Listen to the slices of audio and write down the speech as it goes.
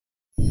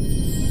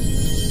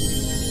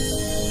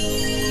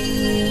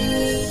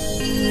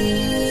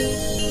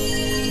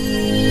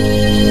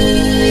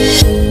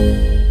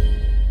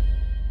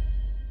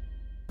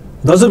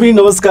दर्शकबिन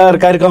नमस्कार।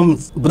 कार्यक्रम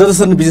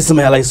बुद्धदर्शन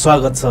विशेषमा यहाँलाई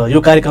स्वागत छ। यो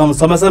कार्यक्रम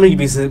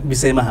समसामयिक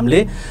विषयमा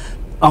हामीले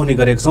आउने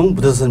गरेका छौँ।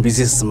 बुद्धदर्शन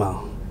विशेषमा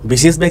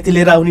विशेष व्यक्ति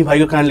लिएर आउने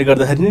भएको कारणले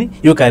गर्दाखेरि नै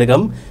यो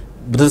कार्यक्रम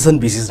बुद्धदर्शन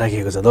विशेष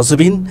राखिएको छ।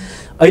 दर्शकबिन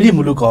अहिले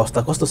मुलुकको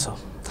अवस्था कस्तो छ,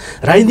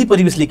 राजनीतिक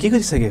परिवेशले के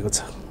गरिसकेको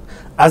छ।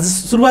 आज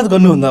सुरुवात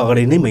गर्नुभन्दा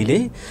अगाडि नै मैले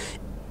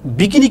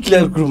बिकिनी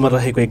किलर ग्रुपमा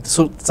रहेको एक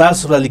चार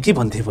श्रोताले के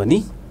भन्थे भने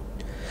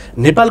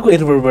नेपालको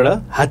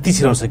एयरपोर्टबाट हात्ती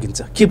छिराउन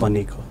सकिन्छ के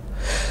भनेको।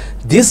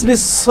 देशले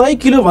 100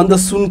 किलोभन्दा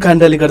सुन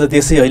काण्डले गर्दा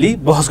देशै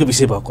अहिले बहसको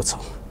विषय भएको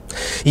छ।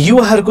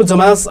 युवाहरूको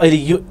जमास अहिले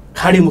यो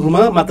खाडी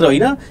मुखमा मात्र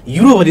होइन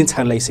युरोभरि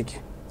छान लागिसक्यो।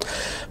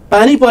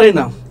 पानी परेन,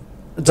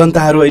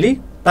 जनताहरू अहिले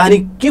पानी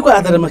के को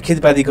आधारमा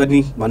खेतीपाती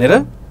गर्ने भनेर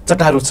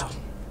चटारो छ।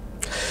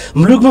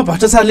 मुलुकमा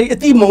भ्रष्टाचारले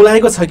यति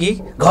मौलाएको छ कि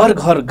घर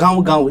घर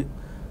गाउँ गाउँ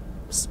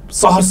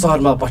सहर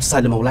सहरमा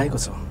भ्रष्टाचारले मौलाएको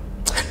छ।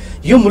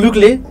 यो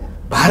मुलुकले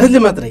भारतले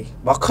मात्रै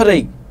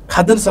भर्खरै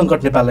खाद्यान्न सङ्कट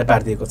नेपाललाई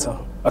पारिदिएको छ,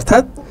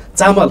 अर्थात्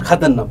चामल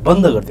खाद्यान्न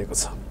बन्द गरिदिएको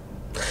छ।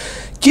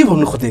 के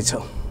भन्नु खोज्दैछ,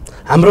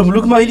 हाम्रो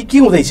मुलुकमा अहिले के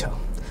हुँदैछ,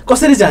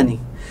 कसरी जाने,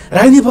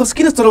 राजनीतिक बहस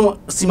किन चरम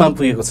सीमामा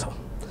पुगेको छ।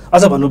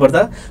 अझ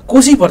भन्नुपर्दा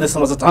कोशी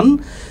प्रदेशमा झन्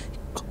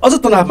अझ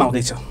तनावमा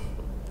आउँदैछ।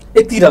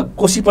 एकतिर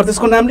कोशी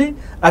प्रदेशको नामले,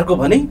 अर्को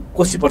भने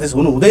कोशी प्रदेश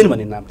हुनु हुँदैन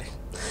भन्ने नामले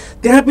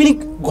त्यहाँ पनि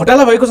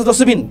घोटाला भएको छ।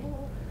 दर्शकबिन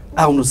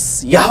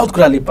आउनुहोस्, यावत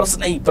कुराले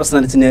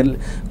प्रश्नले चिन्ह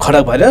खडा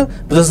भएर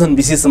बुद्धदर्शन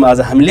विशेषमा आज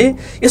हामीले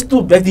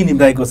यस्तो व्यक्ति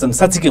निम्ताएको छन्।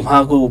 साँच्चीकै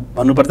उहाँको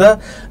भन्नुपर्दा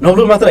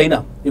नौलो मात्र होइन,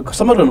 यो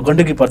समग्र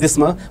गण्डकी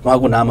प्रदेशमा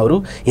उहाँको नामहरू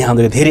यहाँ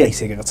धेरै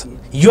आइसकेका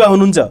छन्। युवा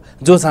हुनुहुन्छ,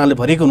 जो चाहले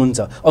भरेको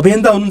हुनुहुन्छ,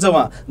 अभियन्ता हुनुहुन्छ,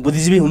 उहाँ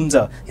बुद्धिजीवी हुनुहुन्छ,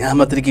 यहाँ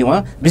मात्रै कि उहाँ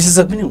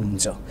विशेषज्ञ पनि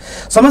हुनुहुन्छ।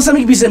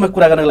 समसामयिक विषयमा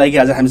कुरा गर्नको लागि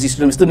आज हामी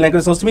स्टुडियोमा यस्तो मिलाएको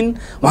छौँ।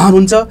 उहाँ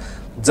हुनुहुन्छ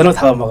जनक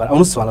थापा मगर।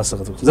 आउनुहोस् उहाँलाई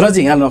स्वागत हो।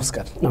 जनकजी यहाँ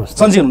नमस्कार।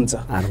 सन्चै हुनुहुन्छ।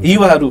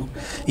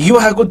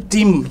 युवाहरूको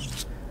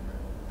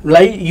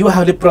टिमलाई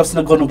युवाहरूले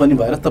प्रश्न गर्नुपर्ने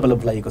भएर तपाईँलाई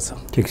बोलाइएको छ।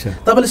 ठिक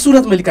छ। तपाईँले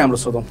सुरुवात मैले कहाँबाट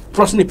सोधौँ,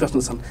 प्रश्न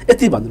छन्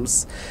यति भनिदिनुहोस्।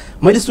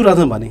 मैले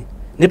सुरुवातमा भने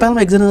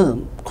नेपालमा एकजना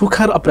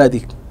खुखार अपराधी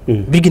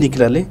बिगिनी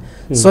किलरले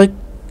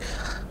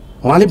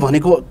उहाँले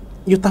भनेको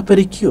यो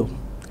तात्पर्य के हो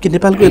कि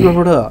नेपालको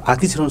एयरपोर्टबाट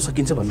हात्ती छिराउन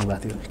सकिन्छ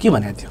भन्नुभएको थियो, के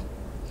भनेको थियो,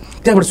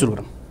 त्यहाँबाट सुरु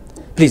गरौँ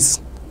प्लिज।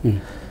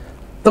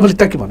 तपाईँले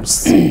ट्याक्कै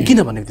भन्नुहोस्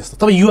किन भनेको त्यस्तो।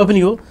 तपाईँ युवा पनि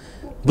हो,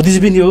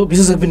 बुद्धिजीवी पनि हो,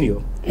 विशेषज्ञ पनि हो।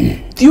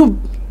 त्यो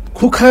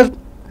खुखार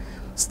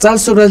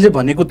चार्ल्स सोब्राजले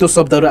भनेको त्यो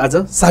शब्दहरू आज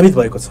साबित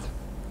भएको छ।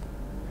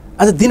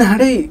 आज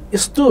दिनहाडै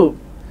यस्तो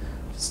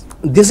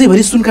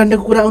देशैभरि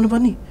सुनकाण्डको कुरा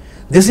आउनुपर्ने,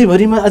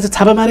 देशैभरिमा आज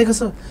छापा मारेको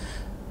छ।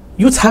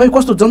 यो छापा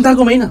कस्तो,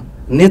 जनताकोमा होइन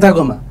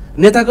नेताकोमा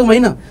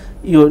होइन,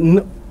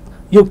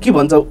 यो के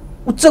भन्छ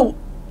उच्च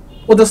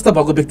उदस्त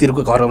भएको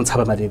व्यक्तिहरूको घरमा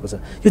छापा मारिएको छ।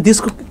 यो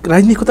देशको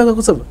राजनीति कता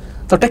गएको छ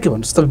त ट्याक्कै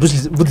भन्नुहोस्।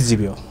 तपाईँ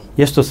बुद्धिजीवी हो।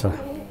 यस्तो छ,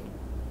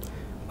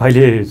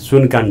 अहिले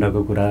सुनकाण्डको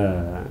कुरा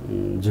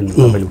जुन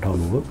तपाईँले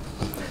उठाउनु हो,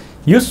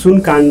 यो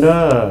सुनकाण्ड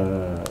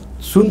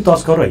सुन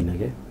तस्कर होइन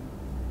के,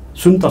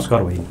 सुन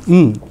तस्कर होइन,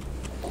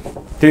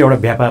 त्यो एउटा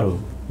व्यापार हो,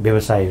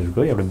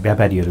 व्यवसायीहरूको एउटा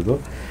व्यापारीहरूको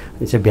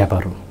चाहिँ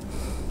व्यापार हो।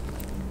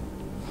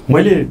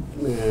 मैले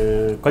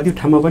कति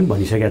ठाउँमा पनि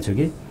भनिसकेको छु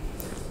कि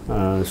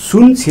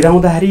सुन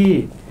छिराउँदाखेरि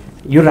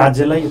यो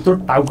राज्यलाई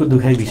यत्रो टाउको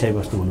दुखाइ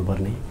विषयवस्तु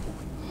हुनुपर्ने,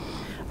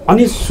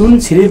 अनि सुन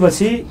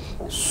छिरेपछि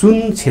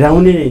सुन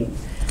छिराउने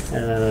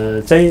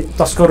चाहिँ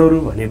तस्करहरू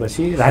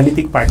भनेपछि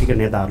राजनीतिक पार्टीका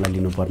नेताहरूलाई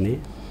लिनुपर्ने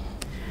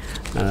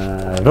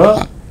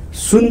र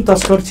सुन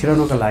तस्कर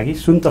छिराउनको लागि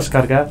सुन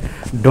तस्करका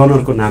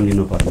डोनरको नाम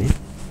लिनुपर्ने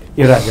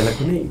यो राज्यलाई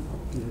कुनै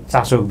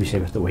चासोको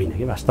विषयवस्तु होइन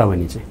कि वास्तवमा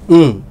नि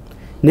चाहिँ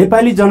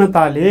नेपाली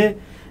जनताले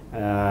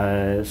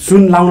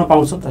सुन लाउन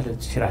पाउँछ तर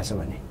छिराएछ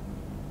भने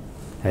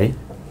है।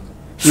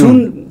 सुन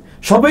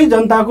सबै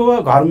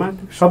जनताको घरमा,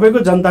 सबैको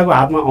जनताको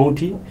हातमा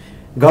औँठी,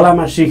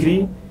 गलामा सिख्री,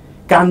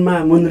 कानमा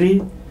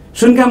मुन्द्री,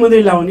 सुनका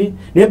मुन्द्री लाउने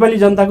नेपाली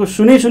जनताको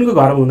सुनको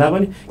घरमा हुँदा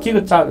पनि के को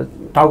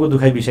टाउको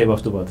दुखाइ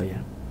विषयवस्तु भयो त।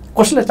 यहाँ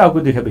कसैलाई टाउको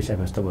दुखाइ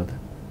विषयवस्तु भयो त।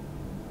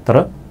 तर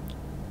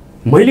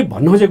मैले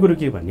भन्नु खोजेको कुरो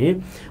के भने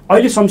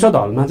अहिले संसद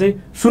हलमा चाहिँ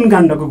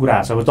सुनकाण्डको कुरा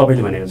आएको छ।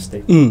 तपाईँले भनेको जस्तै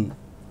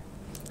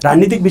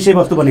राजनीतिक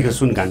विषयवस्तु बनेको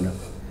सुनकाण्ड।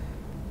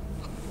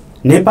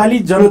 नेपाली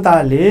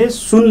जनताले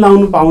सुन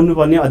लाउनु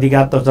पाउनुपर्ने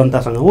अधिकार त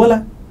जनतासँग होला।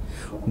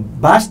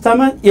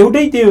 वास्तवमा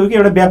एउटै त्यही हो कि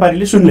एउटा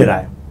व्यापारीले सुन लिएर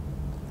आयो,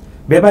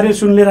 व्यापारीले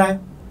सुन लिएर आयो,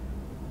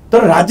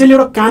 तर राज्यले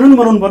एउटा कानुन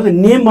बनाउनु पर्यो,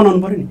 नियम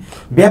बनाउनु पर्यो नि।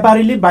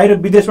 व्यापारीले बाहिर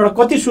विदेशबाट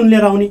कति सुन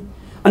लिएर आउने,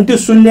 अनि त्यो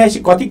सुन ल्याएपछि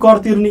कति कर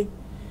तिर्ने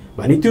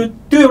भने त्यो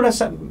एउटा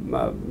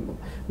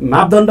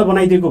मापदण्ड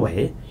बनाइदिएको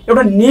भए,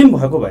 एउटा नियम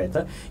भएको भए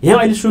त यहाँ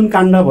अहिले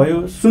सुनकाण्ड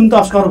भयो, सुन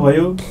तस्कर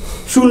भयो,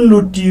 सुन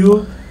लुटियो,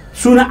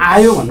 सुन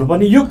आयो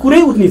भन्नुपर्ने यो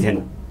कुरै उठ्ने थिएन।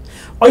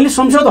 अहिले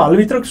संसद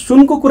हलभित्र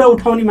सुनको कुरा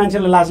उठाउने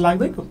मान्छेलाई लाज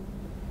लाग्दैन।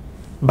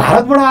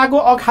 भारतबाट आएको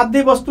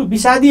अखाद्य वस्तु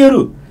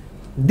विषादीहरू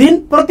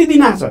दिन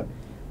प्रतिदिन आछ।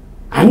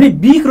 हामीले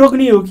बिख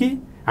रोक्ने हो कि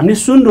हामीले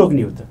सुन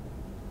रोक्ने हो त?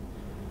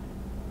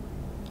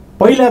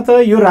 पहिला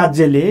त यो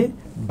राज्यले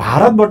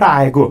भारतबाट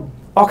आएको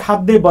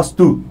अखाद्य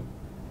वस्तु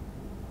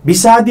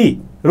विषादी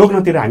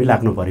रोक्नतिर हामी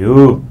लाग्नु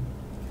पर्यो।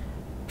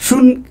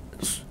 सुन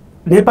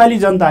नेपाली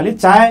जनताले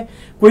चाहे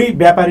कोही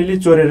व्यापारीले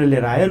चोरेर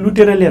लिएर आयो,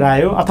 लुटेर लिएर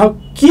आयो, अथवा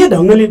के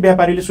ढङ्गले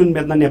व्यापारीले सुन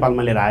बेच्न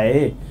नेपालमा लिएर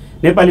आए,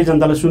 नेपाली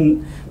जनतालाई सुन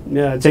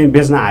चाहिँ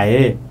बेच्न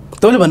आए।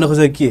 तपाईँले भन्न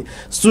खोजेको के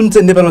सुन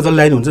चाहिँ नेपालमा जसले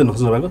ल्याइनु हुन्छ भन्नु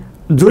खोज्नु भएको?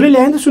 जसले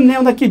ल्यायो त सुन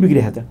ल्याउँदा के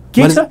बिग्रियो त?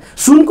 के छ?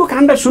 सुनको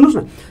काण्ड सुन्नुहोस्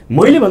न,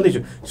 मैले भन्दैछु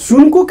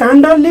सुनको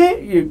काण्डले,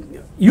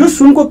 यो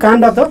सुनको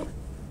काण्ड त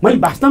मैले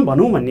वास्तवमा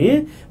भनौँ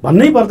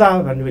भन्नै पर्दा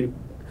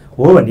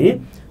हो भने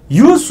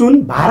यो सुन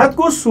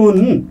भारतको सुन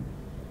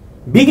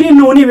बिक्री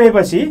नहुने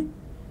भएपछि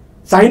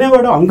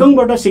चाइनाबाट,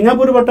 हङकङबाट,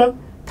 सिङ्गापुरबाट,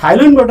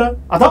 थाइल्यान्डबाट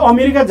अथवा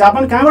अमेरिका,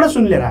 जापान कहाँबाट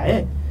सुन लिएर आए?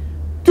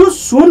 त्यो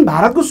सुन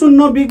भारतको सुन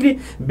नबिक्री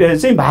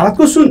चाहिँ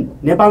भारतको सुन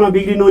नेपालमा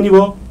बिक्री नहुने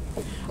भयो।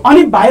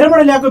 अनि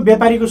बाहिरबाट ल्याएको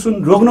व्यापारीको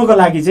सुन रोक्नको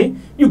लागि चाहिँ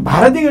यो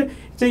भारतीय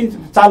चाहिँ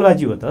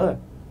चालबाजी हो त।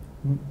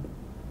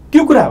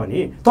 त्यो कुरा हो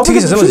नि।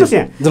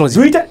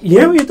 दुईवटा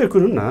यहाँ यो त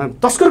कुरो न,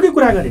 तस्करकै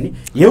कुरा गरे नि।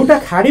 एउटा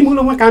खाडी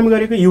मुलुकमा काम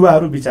गरेको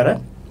युवाहरू बिचरा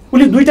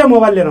उसले दुईवटा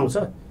मोबाइल लिएर आउँछ,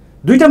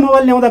 दुईवटा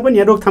मोबाइल ल्याउँदा पनि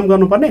यहाँ रोकथाम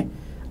गर्नुपर्ने,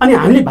 अनि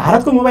हामीले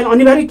भारतको मोबाइल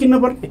अनिवार्य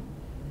किन्नुपर्ने।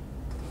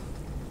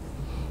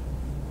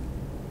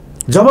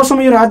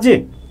 जबसम्म यो राज्य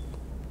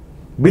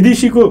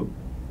विदेशीको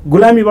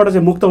गुलामीबाट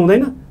चाहिँ मुक्त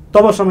हुँदैन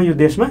तबसम्म यो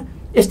देशमा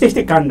यस्तै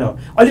यस्तै काण्ड हो।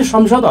 अहिले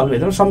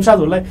संसदहरूभित्र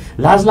संसदहरूलाई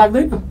लाज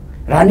लाग्दैन,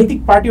 राजनीतिक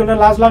पार्टीहरूलाई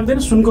लाज लाग्दैन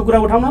सुनको कुरा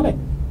उठाउनलाई।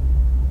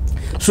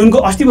 सुनको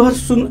अस्ति भर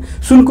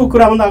सुनको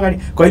कुराभन्दा अगाडि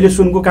कहिले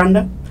सुनको काण्ड,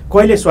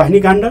 कहिले स्वाहिनी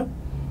काण्ड,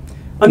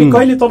 अनि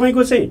कहिले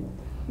तपाईँको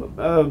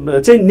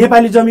चाहिँ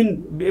नेपाली जमिन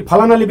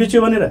फलानाले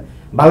बेच्यो भनेर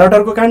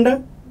बालटारको काण्ड।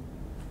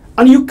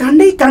 अनि यो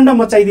काण्डै काण्ड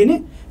मचाइदिने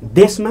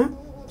देशमा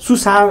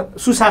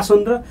सुशासन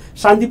र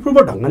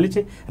शान्तिपूर्ण ढङ्गले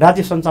चाहिँ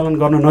राज्य सञ्चालन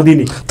गर्न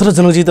नदिने। तर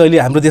जनकजी त अहिले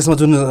हाम्रो देशमा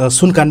जुन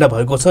सुनकाण्ड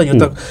भएको छ यो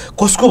त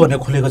कसको भनेर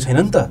खुलेको छैन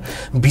नि त।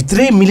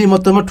 भित्रै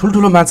मिलेमत्तमा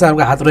ठुल्ठुलो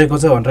माछाहरूको हात रहेको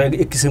छ भनेर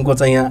एक किसिमको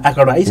चाहिँ यहाँ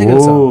आँकडा आइसकेको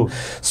छ।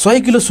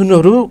 100 किलो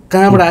सुनहरू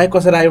कहाँबाट आयो,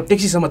 कसरी आयो,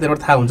 ट्याक्सीसम्म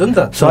त्यहाँबाट थाहा हुन्छ नि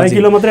त। 100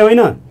 किलो मात्रै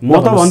होइन,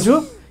 म त भन्छु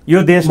यो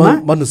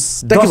देशमा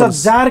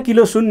 10,000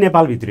 किलो सुन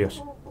नेपाल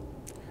भित्रियोस्।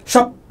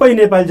 सबै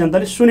नेपाली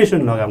जनताले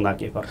सुन लगाउँदा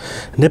के गर्छ?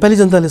 नेपाली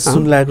जनताले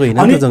सुन लागेको होइन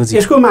नि त जनकजी।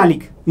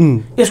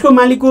 यसको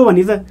मालिक को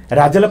भनी त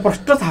राज्यलाई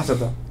प्रष्ट थाहा छ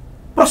त,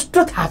 प्रष्ट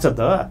थाहा छ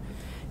त।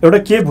 एउटा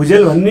के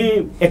भुजेल भन्ने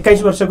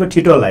 21 वर्षको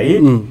ठिटोलाई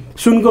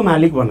सुनको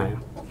मालिक बनायो।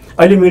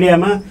 अहिले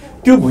मिडियामा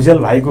त्यो भुजेल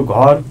भाइको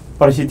घर,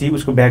 परिस्थिति,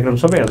 उसको ब्याकग्राउन्ड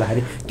सबै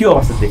हेर्दाखेरि त्यो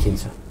अवस्था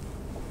देखिन्छ।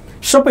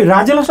 सबै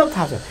राज्यलाई सब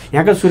थाहा छ,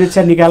 यहाँको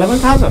सुरक्षा निकायलाई पनि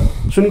थाहा छ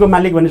सुनको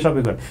मालिक भन्ने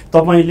सबै कुरा।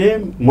 तपाईँले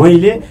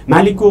मैले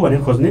मालिक को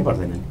भनेर खोज्नै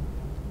पर्दैन नि।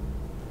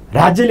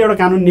 राज्यले एउटा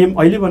कानुन नियम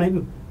अहिले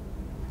बनाइदिनु,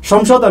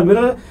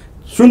 संसदहरूभित्र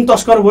सुन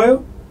तस्कर भयो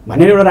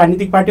भनेर एउटा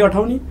राजनीतिक पार्टी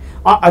अठाउने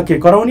के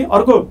कराउने,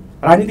 अर्को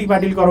राजनीतिक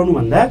पार्टीले कराउनु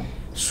भन्दा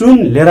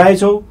सुन लिएर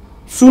आएछौ,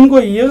 सुनको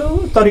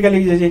यो तरिकाले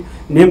चाहिँ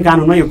नियम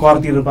कानुनमा यो कर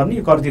तिर्नुपर्ने,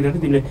 यो कर तिरेर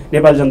तिमीले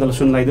नेपाली जनतालाई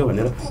सुन लगाइदियो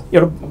भनेर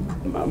एउटा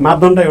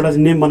मापदण्ड, एउटा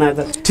नियम बनाएर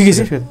त ठिकै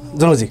छ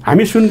जनकजी।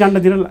 हामी सुन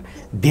काण्डतिर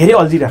धेरै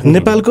अल्झिराख्नु।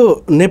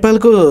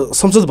 नेपालको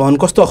संसद भवन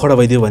कस्तो अखडा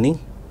भइदियो भने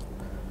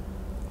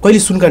कहिले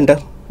सुनकाण्ड,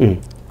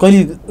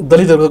 कहिले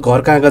दलितहरूको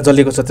घर कहाँ कहाँ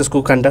जलेको छ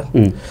त्यसको काण्ड,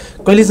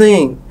 कहिले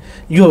चाहिँ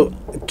यो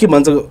के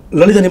भन्छ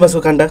ललित निवासको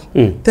काण्ड।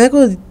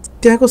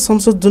 त्यहाँको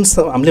संसद जुन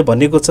हामीले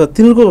भनेको छ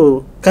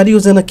तिनीहरूको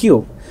कार्ययोजना के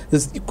हो?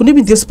 कुनै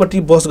पनि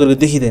देशपट्टि बहस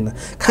गरेको देखिँदैन,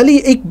 खालि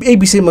एक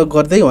विषयमा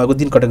गर्दै उहाँको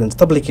दिन कटेको हुन्छ।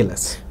 तपाईँले के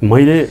लाग्छ?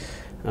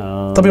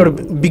 तपाईँ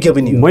एउटा विज्ञ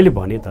पनि मैले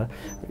भने त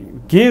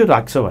के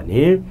लाग्छ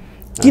भने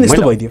किन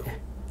यस्तो भइदियो?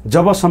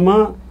 जबसम्म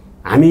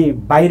हामी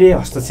बाहिरी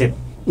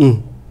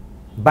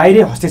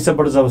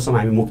हस्तक्षेपबाट जबसम्म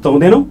हामी मुक्त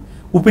हुँदैनौँ,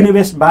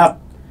 उपनिवेशवाद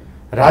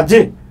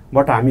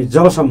राज्यबाट हामी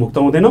जबसम्म मुक्त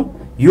हुँदैनौँ,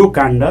 यो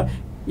काण्ड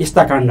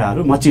यस्ता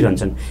काण्डहरू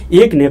मचिरहन्छन्।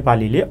 एक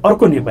नेपालीले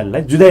अर्को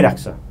नेपालीलाई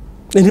जुदाइराख्छ।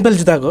 नेपाली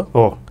जुदाएको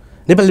हो,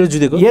 नेपालीले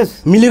जुदेको,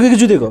 यस मिलेको कि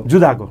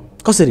जुदाएको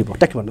कसरी भयो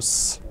ट्याक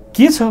भन्नुहोस्।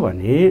 के छ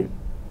भने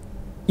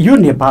यो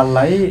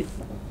नेपाललाई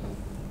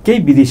केही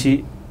विदेशी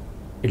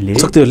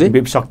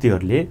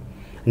शक्तिहरूले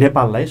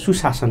नेपाललाई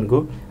सुशासनको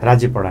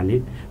राज्य प्रणाली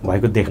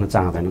भएको देख्न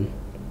चाहँदैनन्।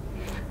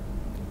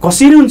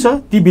 कसरी हुन्छ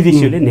ती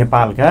विदेशीहरूले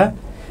नेपालका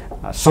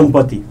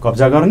सम्पत्ति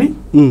कब्जा गर्ने,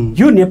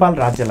 यो नेपाल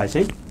राज्यलाई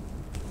चाहिँ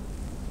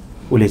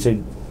उसले चाहिँ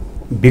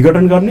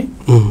विघटन गर्ने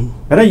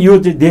र यो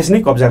चाहिँ देश नै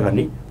कब्जा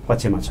गर्ने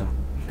पक्षमा छ।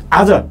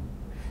 आज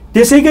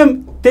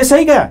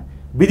त्यसैका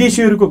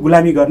विदेशीहरूको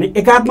गुलामी गर्ने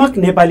एकात्मक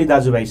नेपाली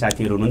दाजुभाइ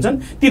साथीहरू हुनुहुन्छन्,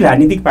 ती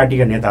राजनीतिक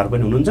पार्टीका नेताहरू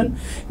पनि हुनुहुन्छन्।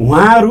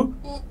 उहाँहरू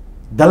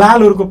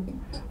दलालहरूको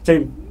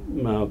चाहिँ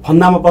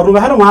फन्दामा पर्नु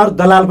भएको र उहाँहरू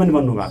दलाल पनि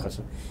बन्नु भएको छ।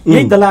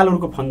 यही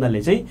दलालहरूको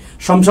फन्दाले चाहिँ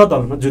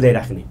संसदहरूमा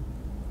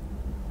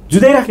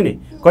जुदाइराख्ने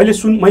कहिले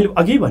सुन, मैले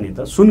अघि भने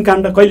त सुन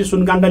काण्ड, कहिले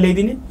सुन काण्ड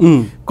ल्याइदिने,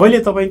 कहिले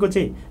तपाईँको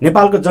चाहिँ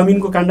नेपालको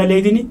जमिनको काण्ड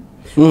ल्याइदिने,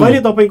 कहिले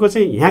तपाईँको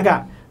चाहिँ यहाँका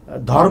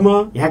धर्म,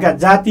 यहाँका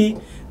जाति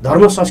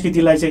धर्म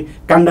संस्कृतिलाई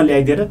चाहिँ काण्ड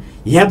ल्याइदिएर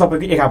यहाँ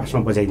तपाईँको एक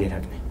आपसमा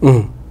बजाइदिइराख्ने,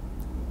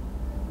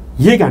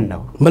 यही काण्ड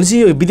हो।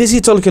 भनेपछि यो विदेशी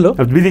चलखेल हो।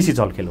 विदेशी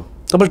चलखेल हो।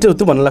 तपाईँलाई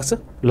त्यो भन्न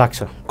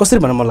लाग्छ? कसरी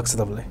भन्न मन लाग्छ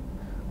तपाईँलाई?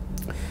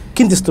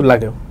 किन त्यस्तो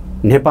लाग्यो?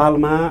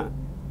 नेपालमा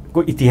को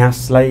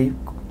इतिहासलाई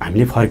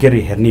हामीले फर्केर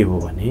हेर्ने हो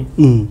भने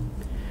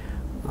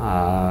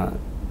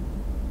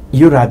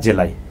यो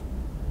राज्यलाई,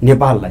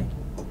 नेपाललाई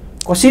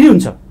कसरी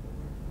हुन्छ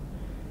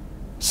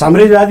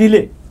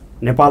साम्राज्यवादीले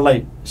नेपाललाई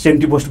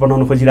सेन्ट्रिपोस्ट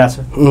बनाउन खोजिरहेछ,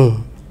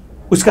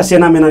 उसका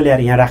सेनामेना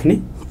ल्याएर यहाँ राख्ने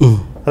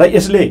र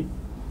यसले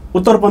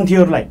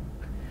उत्तरपन्थीहरूलाई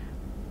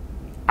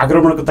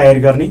आक्रमणको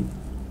तयारी गर्ने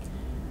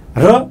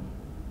र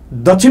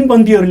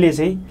दक्षिणपन्थीहरूले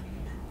चाहिँ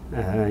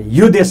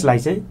यो देशलाई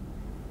चाहिँ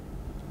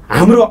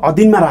हाम्रो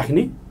अधीनमा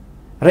राख्ने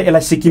र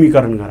यसलाई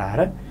सिक्किमीकरण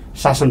गराएर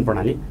शासन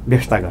प्रणाली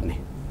व्यवस्था गर्ने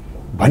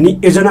भन्ने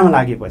योजनामा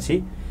लागेपछि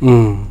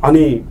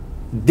अनि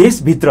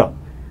देशभित्र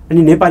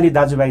अनि नेपाली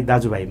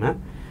दाजुभाइमा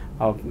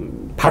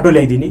फाटो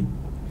ल्याइदिने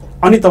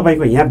अनि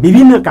तपाईँको यहाँ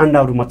विभिन्न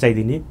काण्डहरू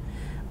मचाइदिने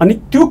अनि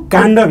त्यो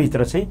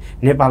काण्डभित्र चाहिँ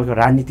नेपालको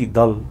राजनीतिक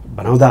दल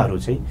बनाउँदाहरू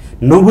चाहिँ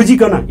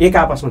नबुझिकन एक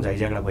आपसमा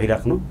झैझगडा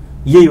भइराख्नु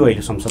यही हो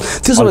अहिले संसद।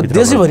 त्यसो भए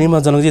देशैभरिमा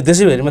जनकजी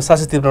देशैभरिमा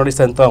शासित त्रिपुरा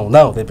स्थान त हुँदा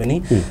हुँदै पनि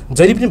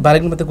जहिले पनि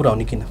बारेको मात्रै कुरा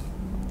हुने किन?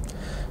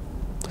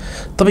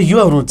 तपाईँ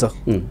युवाहरू छ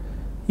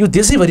यो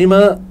देशैभरिमा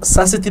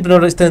शासित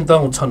त्रिपुरा स्थान त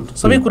छन्,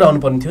 सबै कुरा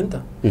आउनुपर्ने थियो नि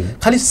त।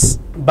 खालि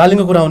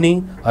बालिङको कुरा आउने,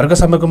 हर्क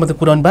सामको मात्रै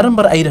कुरा आउने,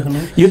 बारम्बार आइराख्नु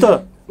यो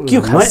त के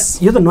हो?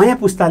 यो त नयाँ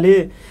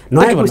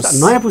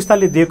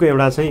पुस्ताले दिएको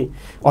एउटा चाहिँ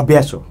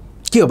अभ्यास हो।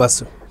 के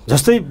अभ्यास हो?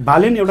 जस्तै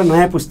बालेन एउटा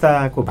नयाँ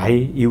पुस्ताको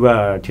भाइ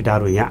युवा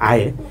ठिटाहरू यहाँ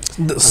आए,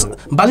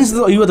 बालिनसित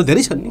युवा त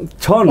धेरै छन् नि।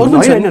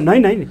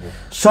 होइन,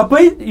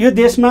 सबै यो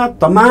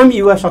देशमा तमाम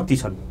युवा शक्ति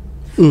छन्।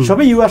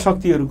 सबै युवा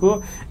शक्तिहरूको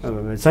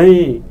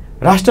चाहिँ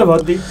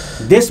राष्ट्रभक्ति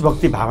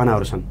देशभक्ति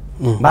भावनाहरू छन्।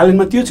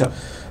 बालेनमा त्यो छ,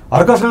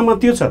 हर्कसँगमा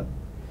त्यो छ।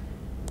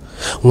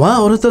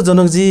 उहाँहरू त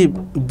जनकजी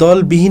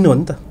दलविहीन हो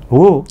नि त।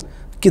 हो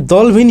कि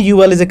दलविहीन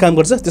युवाले चाहिँ काम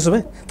गर्छ? त्यसो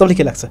भए तपाईँलाई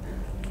के लाग्छ?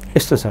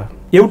 यस्तो छ,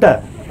 एउटा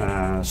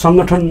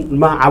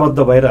सङ्गठनमा आबद्ध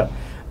भएर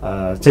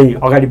चाहिँ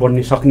अगाडि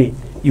बढ्न सक्ने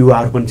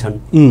युवाहरू पनि छन्।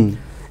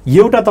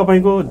 एउटा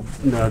तपाईँको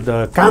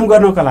काम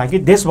गर्नको लागि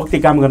देशभक्ति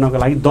काम गर्नको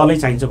लागि दलै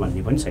चाहिन्छ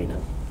भन्ने पनि छैन,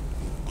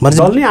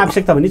 दल नै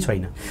आवश्यकता पनि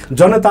छैन।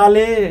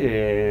 जनताले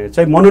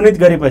चाहिँ मनोनित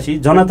गरेपछि,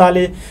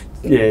 जनताले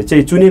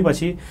चाहिँ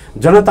चुनेपछि,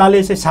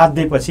 जनताले चाहिँ साथ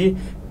दिएपछि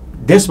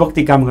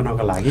देशभक्ति काम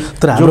गर्नको लागि।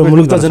 तर हाम्रो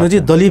मुलुक त जनकजी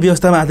दलीय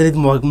व्यवस्थामा आधारित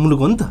मुलुक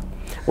हो नि त।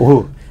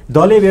 हो,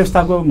 दलीय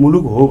व्यवस्थाको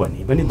मुलुक हो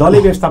भने पनि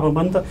दलीय व्यवस्थापन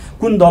पनि त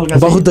कुन दलका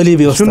बहुदलीय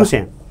व्यवस्था? सुन्नुहोस्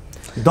यहाँ,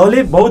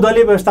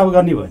 बहुदलीय व्यवस्थापन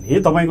गर्ने भने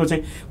तपाईँको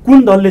चाहिँ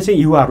कुन दलले चाहिँ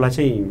युवाहरूलाई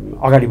चाहिँ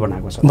अगाडि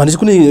बढाएको छ भनेपछि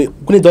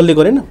कुनै दलले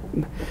गरेन?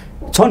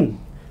 छन्,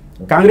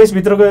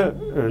 काङ्ग्रेसभित्रको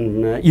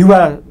युवा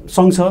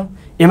सङ्घ छ,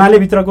 एमाले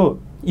भित्रको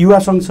युवा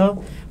सङ्घ छ,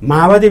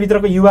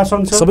 माओवादीभित्रको युवा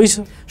सङ्घ छ,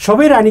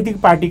 सबै राजनीतिक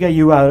पार्टीका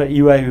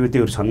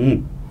युवतीहरू छन्।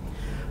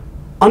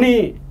 अनि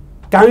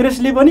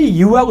काङ्ग्रेसले पनि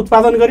युवा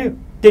उत्पादन गर्यो,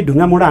 त्यही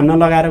ढुङ्गा मुढा हान्न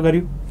लगाएर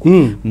गर्यो।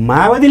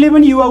 माओवादीले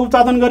पनि युवा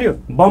उत्पादन गर्यो,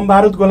 बम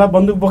बारुद गोला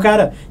बन्दुक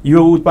बोकाएर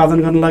युवा उत्पादन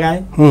गर्न लगाए।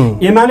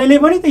 एमाले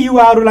पनि त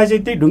युवाहरूलाई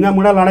चाहिँ त्यही ढुङ्गा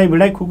मुढा लडाइँ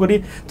भिडाइ खुकुरी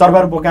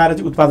तरबार बोकाएर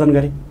चाहिँ उत्पादन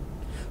गरे।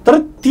 तर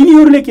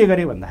तिनीहरूले के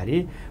गरे भन्दाखेरि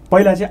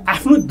पहिला चाहिँ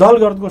आफ्नो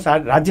दलगतको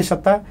राज्य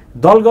सत्ता,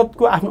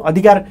 दलगतको आफ्नो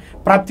अधिकार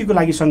प्राप्तिको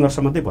लागि सङ्घर्ष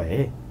मात्रै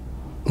भए।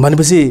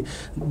 भनेपछि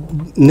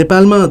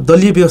नेपालमा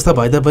दलीय व्यवस्था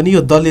भए तापनि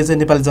यो दलले चाहिँ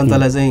नेपाली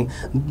जनतालाई चाहिँ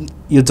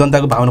यो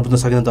जनताको भावना बुझ्न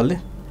सकेन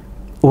दलले?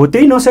 हो,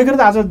 त्यही नसकेर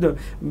त आज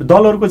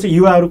दलहरूको चाहिँ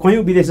युवाहरू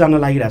कयौँ विदेश जान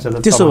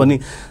लागिरहेछ। त्यसो भने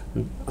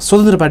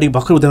स्वतन्त्र पार्टी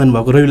भर्खर उदयमान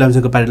भएको रवि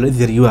लामिछानेको पार्टीलाई यति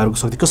धेरै युवाहरूको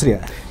शक्ति कसरी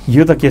आयो?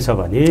 यो त के छ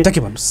भने के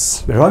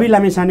भन्नुहोस्, रवि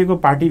लामिछानेको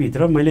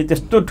पार्टीभित्र मैले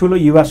त्यस्तो ठुलो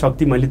युवा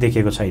शक्ति मैले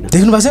देखेको छैन।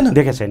 देख्नु भएको छैन?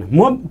 देखेको छैन।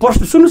 म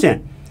सुन्नुहोस् यहाँ,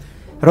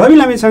 रवि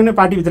लामिछाने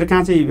पार्टीभित्र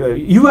कहाँ चाहिँ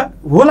युवा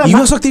होला?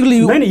 युवा शक्तिको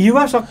होइन,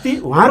 युवा शक्ति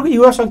उहाँहरूको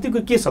युवा शक्तिको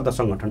के छ त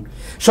सङ्गठन?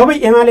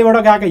 सबै एमालेबाट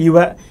गएका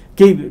युवा,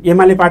 केही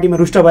एमाले पार्टीमा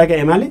रुष्ट भएका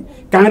एमाले,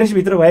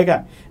 काङ्ग्रेसभित्र भएका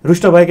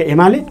रुष्ट भएका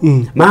एमाले,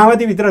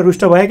 माओवादीभित्र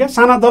रुष्ट भएका,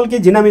 साना दल के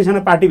झिनामिसाना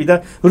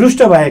पार्टीभित्र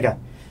रुष्ट भएका,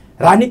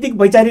 राजनीतिक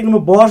वैचारिकमा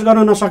बहस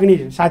गर्न नसक्ने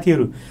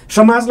साथीहरू,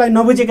 समाजलाई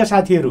नबुझेका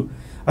साथीहरू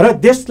र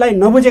देशलाई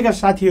नबुझेका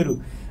साथीहरू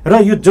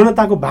र यो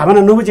जनताको भावना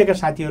नबुझेका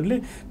साथीहरूले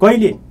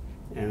कहिले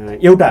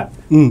एउटा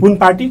कुन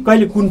पार्टी,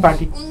 कहिले कुन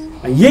पार्टी,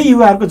 यही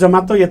युवाहरूको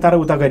जमात त यता र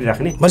उता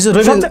गरिराख्ने।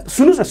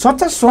 सुन्नुहोस्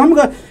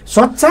न,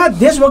 सच्चा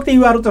देशभक्ति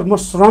युवाहरू त म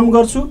श्रम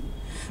गर्छु,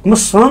 म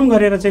श्रम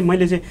गरेर चाहिँ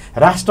मैले चाहिँ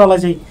राष्ट्रलाई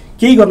चाहिँ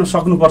केही गर्न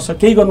सक्नुपर्छ,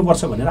 केही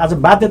गर्नुपर्छ भनेर आज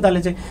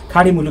बाध्यताले चाहिँ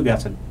खाडी मुलुक गएका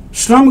छन्।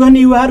 श्रम गर्ने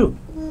युवाहरू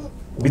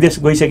विदेश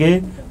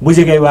गइसके,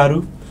 बुझेका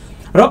युवाहरू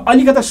र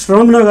अलिकता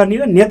श्रम नगर्ने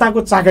र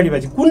नेताको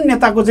चाकरीबाजी, कुन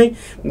नेताको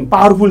चाहिँ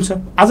पावरफुल छ?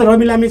 आज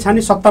रवि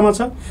लामिछाने सत्तामा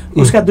छ,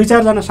 उसका 2-4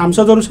 जना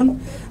सांसदहरू छन्,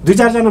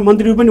 2-4 जना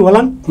मन्त्रीहरू पनि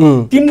होलान्।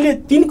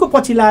 तिनको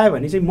पछि लायो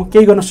भने चाहिँ म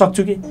केही गर्न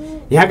सक्छु कि,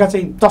 यहाँका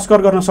चाहिँ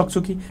तस्कर गर्न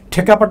सक्छु कि,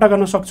 ठेक्कापट्टा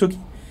गर्न सक्छु कि,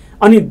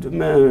 अनि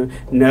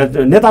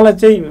नेतालाई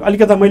चाहिँ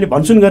अलिकता मैले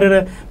भनसुन गरेर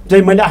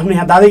चाहिँ मैले आफ्नो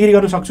यहाँ दादागिरी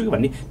गर्न सक्छु कि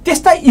भन्ने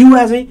त्यस्ता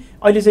युवा चाहिँ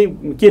अहिले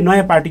चाहिँ के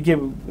नयाँ पार्टी, के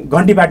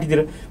घन्टी पार्टीतिर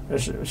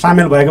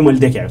सामेल भएको मैले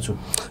देखेको छु।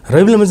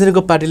 रवि लामिछानेको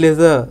पार्टीले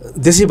त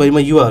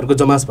देशैभरिमा युवाहरूको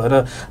जमास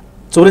भएर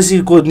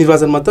 84 को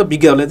निर्वाचनमा त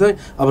विज्ञहरूले त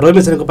अब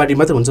रवि लामिछानेको पार्टी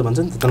मात्रै हुन्छ भन्छ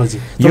नि त तनजी।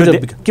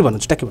 के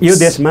भन्नुहुन्छ ट्याक्कै? यो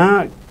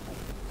देशमा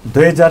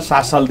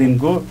 2007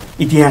 सालदेखिको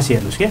इतिहास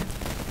हेर्नुहोस्, क्या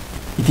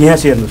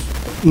इतिहास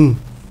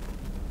हेर्नुहोस्।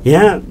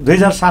 यहाँ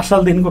 2007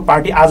 सालदेखिको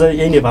पार्टी आज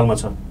यही नेपालमा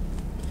छ।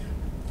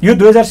 यो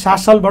 2007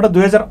 सालबाट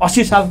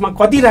 2080 सालमा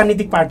कति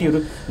राजनीतिक पार्टीहरू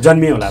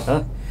जन्मियो होला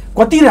त?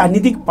 कति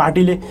राजनीतिक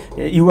पार्टीले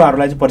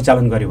युवाहरूलाई चाहिँ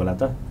परिचालन गर्यो होला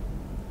त?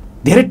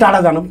 धेरै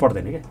टाढा जानु पनि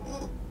पर्दैन क्या।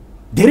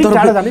 धेरै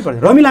टाढा जानै पर्छ।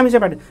 रवि लामिछाने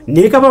पार्टी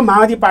नेकपा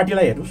माओवादी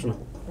पार्टीलाई हेर्नुहोस् न,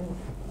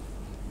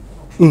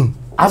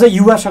 आज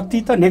युवा शक्ति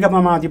त नेकपा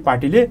माओवादी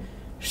पार्टीले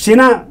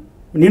सेना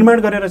निर्माण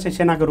गरेर चाहिँ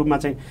सेनाको रूपमा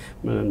चाहिँ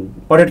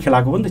परेड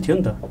खेलाएको पनि त थियो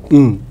नि त।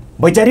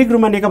 वैचारिक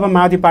रूपमा नेकपा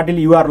माओवादी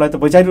पार्टीले युवाहरूलाई त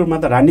वैचारिक रूपमा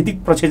त राजनीतिक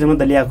प्रक्षेपमा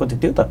त ल्याएको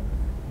थियो त।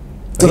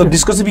 तर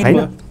डिस्कस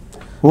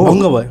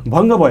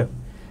भङ्ग भयो।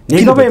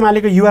 नेकपा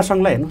एमालेको युवा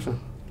सङ्घलाई हेर्नुहोस् न,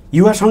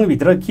 युवा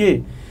सङ्घभित्र के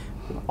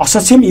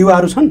असक्षम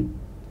युवाहरू छन्?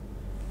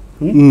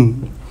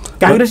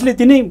 काङ्ग्रेसले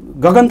तिनै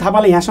गगन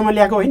थापालाई यहाँसम्म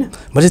ल्याएको होइन?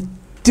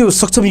 त्यो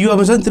सक्षम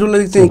युवामा छ नि,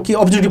 तिनीहरूलाई चाहिँ के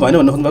अपर्च्युनिटी भएन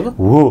भन्नु खोज्नु भएको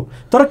हो।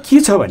 तर के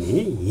छ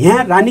भने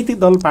यहाँ राजनीतिक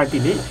दल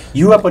पार्टीले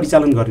युवा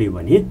परिचालन गर्ने हो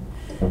भने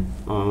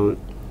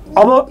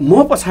अब म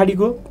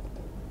पछाडिको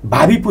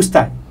भावी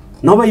पुस्ता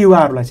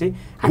नवयुवाहरूलाई चाहिँ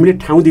हामीले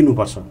ठाउँ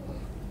दिनुपर्छ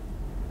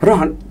र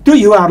त्यो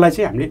युवाहरूलाई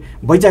चाहिँ हामीले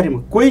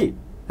वैचारिकमा कोही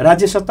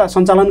राज्य सत्ता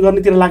सञ्चालन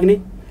गर्नेतिर लाग्ने,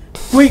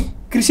 कोही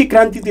कृषि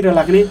क्रान्तितिर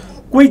लाग्ने,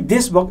 कोही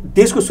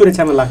देशको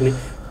सुरक्षामा लाग्ने,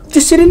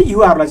 त्यसरी नै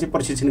युवाहरूलाई चाहिँ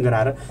प्रशिक्षण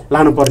गराएर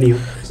लानुपर्ने हो।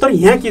 तर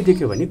यहाँ के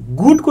देख्यो भने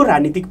गुटको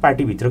राजनीतिक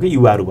पार्टीभित्रको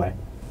युवाहरू भए,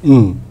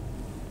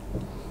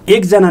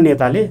 एकजना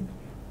नेताले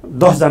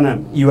 10 जना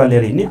युवा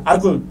लिएर हिँड्ने,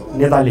 अर्को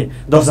नेताले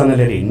 10 जना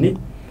लिएर हिँड्ने,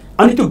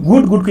 अनि त्यो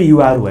गुटको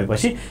युवाहरू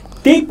भएपछि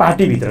त्यही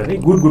पार्टीभित्र नै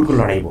गुटको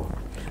लडाइँ भयो।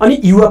 अनि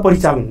युवा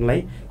परिचालनलाई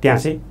त्यहाँ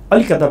चाहिँ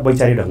अलिकता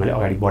वैचारिक ढङ्गले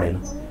अगाडि बढेन।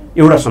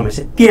 एउटा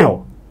समस्या त्यहाँ हो।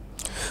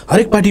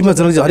 हरेक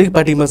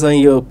पार्टीमा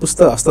चाहिँ यो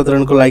पुस्ता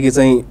हस्तान्तरणको लागि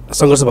चाहिँ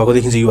सङ्घर्ष भएको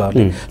देखिन्छ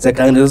युवाहरूले, चाहे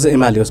काङ्ग्रेस होस्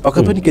एमाले होस्।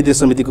 पक्कै पनि केन्द्रीय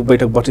समितिको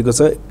बैठक बसेको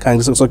छ,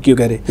 काङ्ग्रेसको सकियो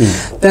क्यारे।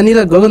 त्यहाँनिर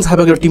गगन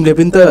थापाको टिमले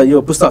पनि त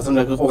यो पुस्ता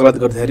हस्तान्तरणको वकालत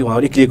गर्दाखेरि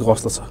उहाँहरू एक्लिएको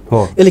अवस्था छ।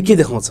 यसले के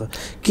देखाउँछ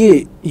कि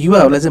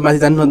युवाहरूलाई चाहिँ माथि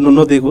जानु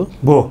नदिएको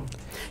हो।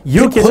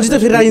 यो खोजी त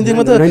फेरि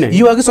राजनीतिमा त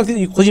युवाकै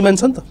शक्ति खोजी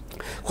मान्छ नि त,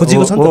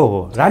 खोजेको छ नि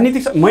त।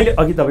 राजनीतिक मैले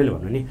अघि तपाईँले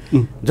भन्नु नि,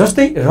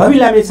 जस्तै रवि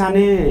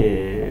लामिछाने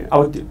अब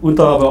उन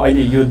त अब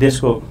अहिले यो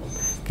देशको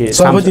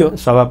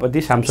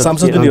सभापति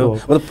सांसद पनि हो।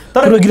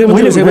 तर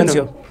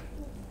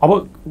अब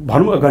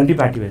भनौँ घन्टी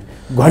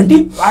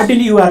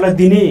पार्टीले युवाहरूलाई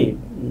दिने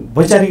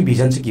वैचारिक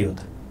भिजन चाहिँ के हो त?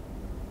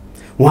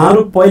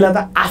 उहाँहरू पहिला त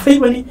आफै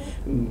पनि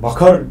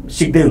भर्खर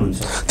सिक्दै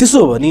हुनुहुन्छ। त्यसो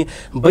हो भने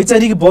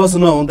वैचारिक बहस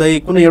नहुँदै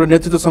कुनै एउटा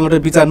नेतृत्व सङ्गठन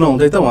विचार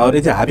नहुँदै त उहाँहरू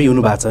यति हाबी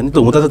हुनु भएको छ नि, त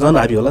हुँदा त झन्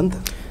हाबी होला नि त।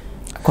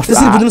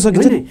 कसरी बुझ्न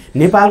सकिन्छ नि?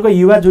 नेपालको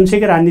युवा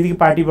जुनसुकै राजनीतिक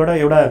पार्टीबाट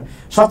एउटा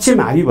सक्षम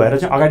हाबी भएर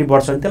चाहिँ अगाडि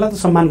बढ्छ नि, त्यसलाई त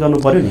सम्मान गर्नु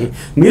पर्यो नि।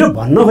 मेरो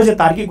भन्न खोजे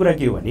तार्किक कुरा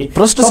के हो भने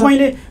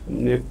तपाईँले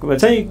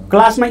चाहिँ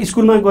क्लासमा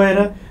स्कुलमा गएर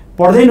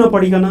पढ्दै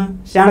नपढिकन,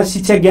 सानो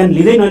शिक्षा ज्ञान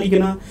लिँदै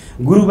नलिकन,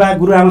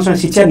 गुरुआमासँग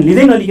शिक्षा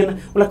लिँदै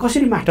नलिकन उसलाई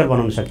कसरी मास्टर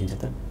बनाउन सकिन्छ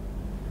त?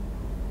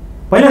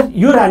 पहिला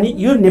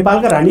यो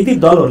नेपालका राजनीतिक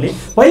दलहरूले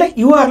पहिला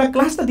युवाहरूलाई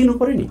क्लास त दिनु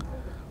पर्यो नि।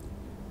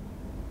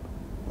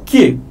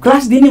 के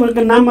क्लास दिने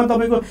भनेको नाममा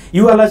तपाईँको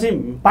युवालाई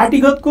चाहिँ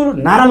पार्टीगतको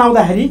नारा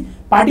लाउँदाखेरि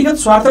पार्टीगत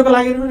स्वार्थको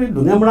लागि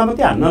ढुङ्गामुढा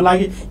मात्रै हान्न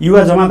लागि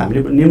युवा जमात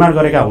हामीले निर्माण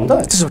गरेका हौँ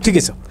त। त्यसो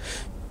ठिकै छ।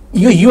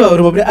 यो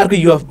युवाहरूमा पनि अर्को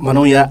युवा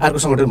भनौँ या अर्को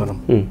सङ्गठन भनौँ,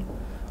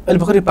 अहिले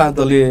भर्खरै 5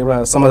 दलीय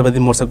एउटा समाजवादी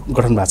मोर्चा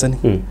गठन भएको छ नि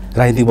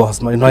राजनीतिक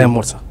बहसमा, नयाँ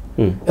मोर्चा।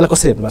 यसलाई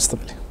कसरी हेर्नु भएको छ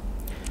तपाईँले?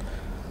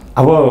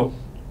 अब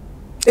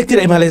एकतिर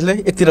एमालेलाई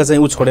एकतिर चाहिँ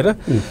ऊ छोडेर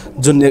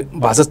जुन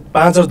भाषा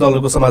 5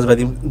 दलको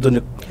समाजवादी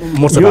जुन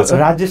मोर्चा भएको छ,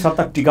 राज्य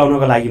सत्ता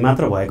टिकाउनको लागि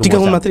मात्र भएको,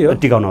 टिकाउनु मात्रै हो,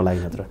 टिकाउनको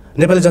लागि मात्र।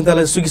 नेपाली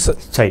जनतालाई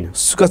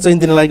सुख चाहिँ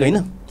दिन लागि होइन,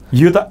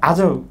 यो त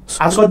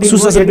आजको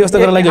सुशासन व्यवस्था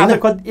गर्न लागि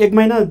होइन। 1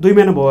 महिना 2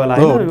 महिना भयो होला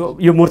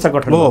होइन यो मोर्चा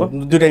गठन हो,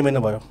 2 महिना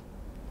भयो।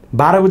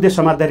 12 बुद्धे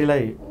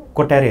समाजदारीलाई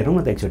कोट्याएर हेरौँ न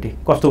त एकचोटि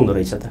कस्तो हुँदो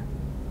रहेछ त।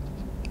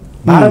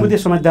 12 बुद्धे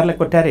समाजदारलाई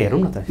कोट्याएर हेरौँ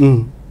न त,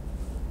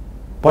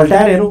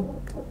 पल्टाएर हेरौँ।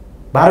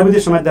 12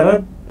 बुद्धे समाजदारलाई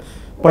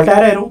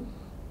पल्टाएर हेरौँ।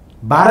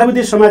 12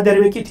 बुद्धे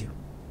समाजदारीमा के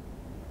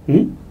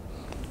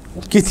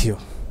थियो?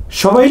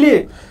 सबैले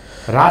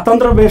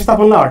राजतन्त्र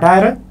व्यवस्थापनलाई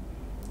हटाएर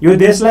यो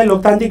देशलाई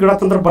लोकतान्त्रिक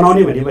गणतन्त्र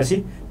बनाउने भनेपछि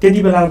त्यति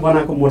बेला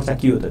बनाएको मोर्चा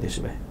के हो त?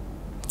 त्यसो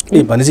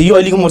भए भनेपछि यो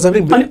अहिलेको मोर्चा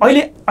पनि,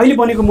 अनि अहिले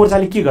बनेको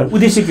मोर्चाले के गर्नु?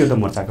 उद्देश्य के हो त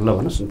मोर्चाको? ल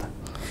भन्नुहोस् न त।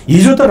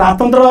 हिजो त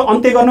राजतन्त्र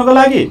अन्त्य गर्नको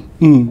लागि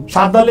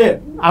 7 दलले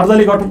 8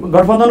 दलले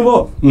गठबन्धन भयो,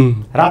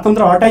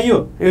 राजतन्त्र हटाइयो,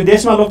 यो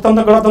देशमा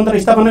लोकतन्त्र गणतन्त्र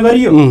स्थापना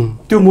गरियो,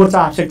 त्यो मोर्चा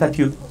आवश्यकता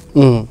थियो।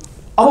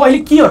 अब अहिले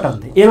के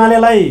हटाउँदै?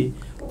 एमालेलाई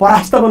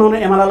परास्त बनाउन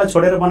एमालेलाई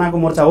छोडेर बनाएको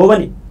मोर्चा हो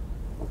भने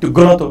त्यो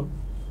गलत हो।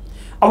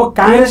 अब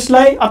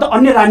काङ्ग्रेसलाई अथवा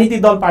अन्य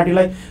राजनीतिक दल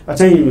पार्टीलाई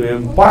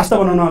चाहिँ परास्त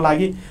बनाउनको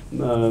लागि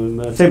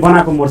चाहिँ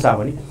बनाएको मोर्चा हो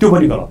भने त्यो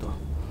पनि गलत हो।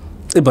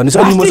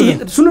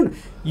 भनेपछि सुन्नु न,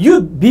 यो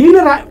विभिन्न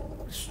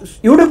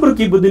एउटा कुरो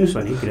के बुझिदिनुहोस्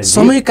भने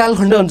समय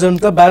कालखण्ड अनुसार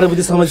त 12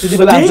 बुद्धे समाज त्यति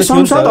बेला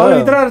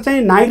संसदभित्र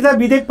चाहिँ नागरिकता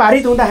विधेयक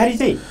पारित हुँदाखेरि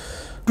चाहिँ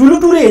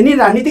ठुलो हेर्ने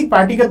राजनीतिक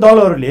पार्टीका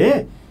दलहरूले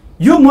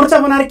यो मोर्चा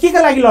बनाएर के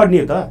का लागि लड्ने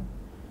हो त?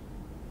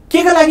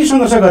 के का लागि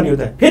सङ्घर्ष गर्ने हो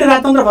त? फेरि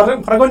राजतन्त्र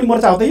फर्काउने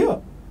मोर्चा हो त यो?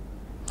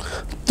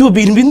 त्यो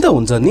बिनबिन त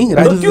हुन्छ नि,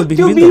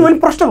 त्यो बिन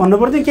प्रश्न भन्नु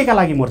पर्दैन के का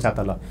लागि मोर्चा त?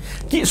 ल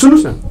के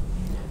सुन्नुहोस् न,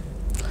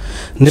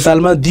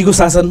 नेपालमा दिगो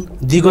शासन,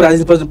 दिगो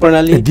राजनीतिक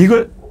प्रणाली, दिगो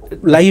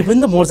लागि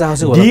पनि त मोर्चा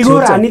आवश्यक हो। दिगो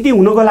राजनीति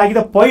हुनको लागि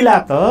त पहिला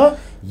त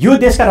यो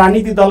देशका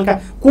राजनीतिक दलका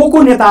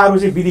को नेताहरू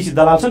चाहिँ विदेशी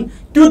दलाल छन्,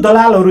 त्यो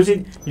दलालहरू चाहिँ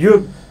यो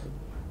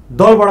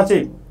दलबाट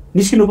चाहिँ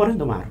निस्किनु पर्यो नि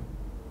त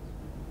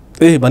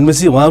उहाँहरू।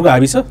 भनेपछि उहाँहरूको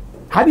हाबी छ,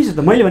 हाबी छ त।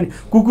 मैले भने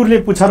कुकुरले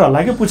पुच्छर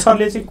हल्लायो,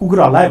 पुच्छरले चाहिँ कुकुर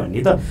हल्लायो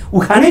भन्ने त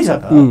उखानै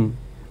छ त।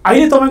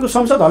 अहिले तपाईँको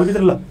संसद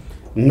हलभित्र ल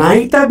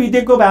नागरिकता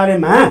विधेयकको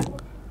बारेमा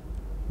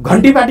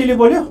घन्टी पार्टीले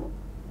बोल्यो,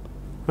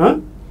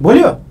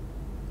 बोल्यो,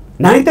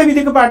 नागरिकता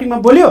विधेयकको पार्टीमा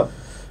बोल्यो।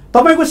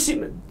 तपाईँको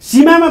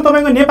सीमामा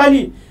तपाईँको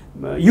नेपाली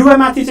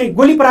युवामाथि चाहिँ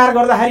गोली प्रहार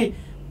गर्दाखेरि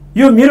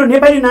यो मेरो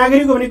नेपाली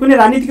नागरिक हो भने कुनै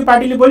राजनीतिक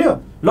पार्टीले बोल्यो?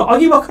 ल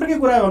अघि भर्खरकै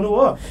कुरा गर्नु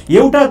हो,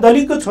 एउटा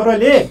दलितको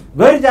छोरोले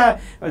गैर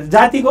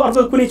जातिको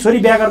अर्को कुनै छोरी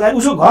बिहा गर्दाखेरि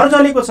उसको घर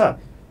जलेको छ,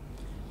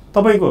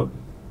 तपाईँको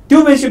त्यो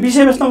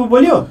विषयवस्तुमा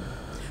बोल्यो।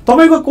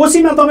 तपाईँको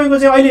कोसीमा तपाईँको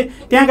चाहिँ अहिले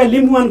त्यहाँका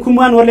लिम्बुवान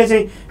खुम्बुवानहरूले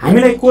चाहिँ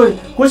हामीलाई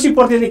कोसी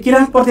प्रदेश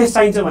किराँत प्रदेश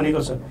चाहिन्छ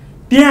भनेको छ।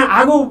 त्यहाँ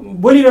आगो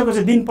बोलिरहेको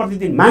छ, दिन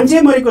प्रतिदिन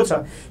मान्छे मरेको छ।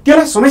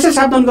 त्यसलाई समस्या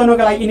सावधान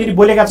गर्नको लागि यिनीहरू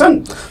बोलेका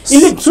छन्।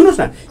 यिनले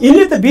सुन्नुहोस् न,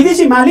 यिनले त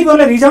विदेशी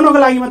मालिकहरूलाई रिझाउनको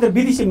लागि मात्र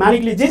विदेशी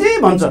मालिकले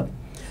जे भन्छ,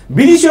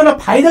 विदेशीहरूलाई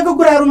फाइदाको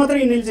कुराहरू मात्रै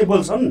यिनीहरूले चाहिँ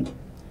बोल्छन्।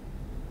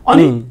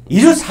 अनि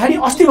हिजो छाडी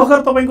अस्ति भर्खर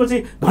तपाईँको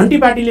चाहिँ घन्टी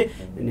पार्टीले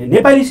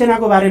नेपाली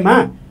सेनाको बारेमा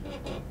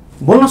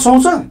बोल्न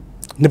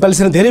सुहाउँछ। नेपाली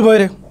सेना धेरै भयो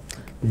रे,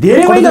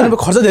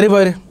 खर्च धेरै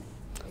भयो रे,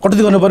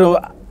 कटौती गर्नु पर्यो,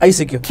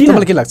 आइसक्यो।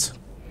 तपाईँलाई के लाग्छ?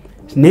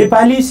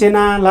 नेपाली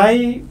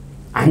सेनालाई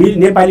हामी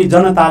नेपाली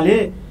जनताले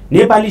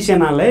नेपाली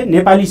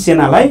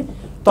सेनालाई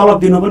तलब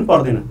दिनु पनि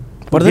पर्दैन।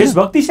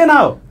 देशभक्ति सेना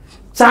हो,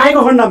 चाहेको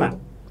खण्डमा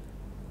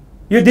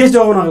यो देश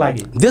जोगाउनको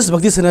लागि।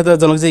 देशभक्ति सेना त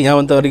जनक चाहिँ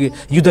यहाँभन्दा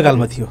अलिक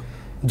युद्धकालमा थियो,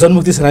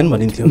 जनमुक्ति सेना पनि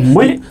भनिन्थ्यो।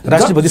 मैले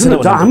राष्ट्रिय सेना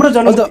हाम्रो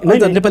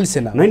नेपाली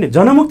सेना होइन,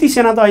 जनमुक्ति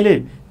सेना त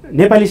अहिले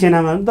नेपाली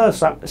सेनामा त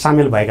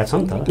सामेल भएका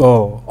छन् त।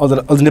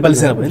 नेपाली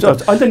सेना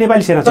भन्छ अहिले त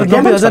नेपाली सेना छ।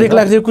 2001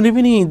 लाख कुनै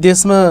पनि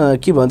देशमा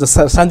के भन्छ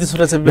शान्ति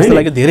सुरक्षा व्यवस्था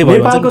लागि धेरै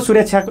भयो। नेपालको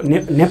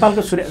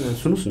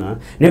सुन्नुहोस्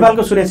न,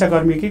 नेपालको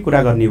सुरक्षाकर्मीकै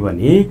कुरा गर्ने हो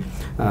भने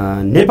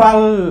नेपाल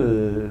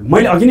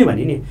मैले अघि नै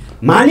भने नि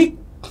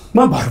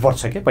मालिकमा भर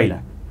पर्छ क्या, पहिला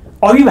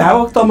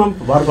अभिभावकतामा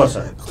भर पर्छ।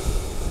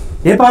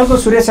 नेपालको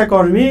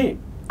सुरक्षाकर्मी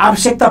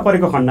आवश्यकता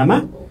परेको खण्डमा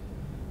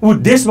ऊ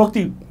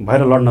देशभक्ति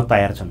भएर लड्न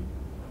तयार छन्।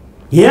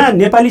 यहाँ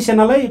नेपाली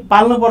सेनालाई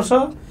पाल्नुपर्छ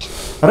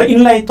र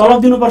यिनलाई तलब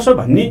दिनुपर्छ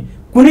भन्ने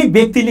कुनै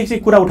व्यक्तिले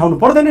चाहिँ कुरा उठाउनु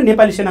पर्दैन।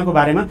 नेपाली सेनाको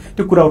बारेमा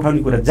त्यो कुरा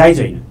उठाउने कुरा जायज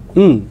होइन।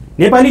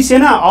 नेपाली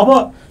सेना अब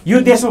यो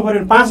देशमा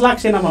पऱ्यो 5 लाख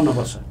सेना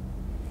बन्नुपर्छ।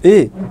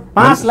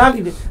 5 लाख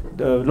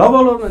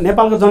लगभग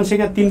नेपालको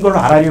जनसङ्ख्या 3 करोड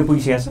हाराहारीमा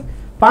पुगिसकेको छ।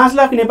 5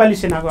 लाख नेपाली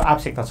सेनाको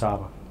आवश्यकता छ।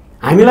 अब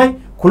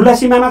हामीलाई खुल्ला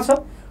सिमाना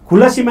छ,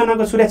 खुल्ला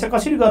सिमानाको सुरक्षा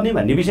कसरी गर्ने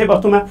भन्ने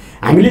विषयवस्तुमा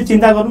हामीले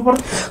चिन्ता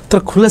गर्नुपर्छ। तर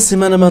खुल्ला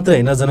सिमाना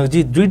मात्रै होइन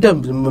जनकजी, दुईटा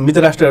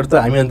मित्र राष्ट्रहरू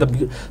त हामीभन्दा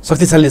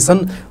शक्तिशाली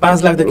छन्।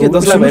 5 लाख त के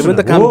 10 लाख भए पनि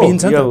त काम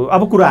दिन्छ।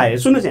 अब कुरा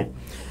आयो, सुन्नुहोस् यहाँ,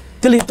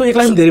 त्यसले त्यो 1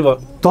 लाख पनि धेरै भयो।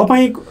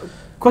 तपाईँ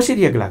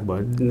कसरी 1 लाख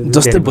भयो?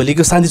 जस्तै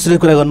भोलिको शान्ति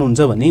सुरक्षा कुरा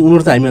गर्नुहुन्छ भने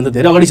उनीहरू त हामीभन्दा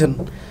धेरै अगाडि छन्।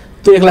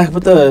 त्यो 1 लाख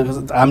त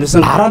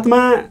हामीसँग भारतमा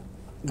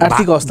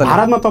आर्थिक अवस्था,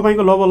 भारतमा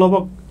तपाईँको लगभग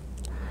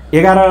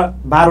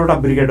 11-12वटा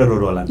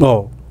ब्रिगेडरहरू होला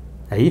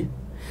है।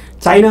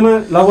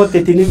 चाइनामा लगभग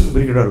त्यति नै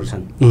ब्रिगेडरहरू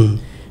छन्।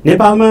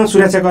 नेपालमा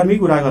सुरक्षाकर्मी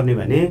कुरा गर्ने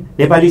भने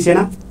नेपाली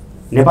सेना,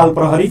 नेपाल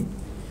प्रहरी,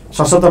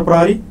 सशस्त्र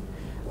प्रहरी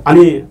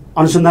अनि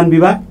अनुसन्धान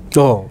विभाग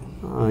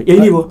यही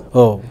नै भयो।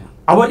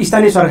 अब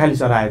स्थानीय सरकारी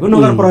चलाएको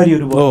नगर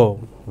प्रहरीहरू भयो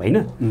होइन।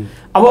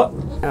 अब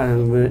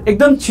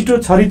एकदम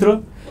छिटो छरित्रो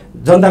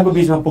जनताको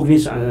बिचमा पुग्ने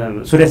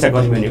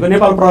सुरक्षाकर्मी भनेको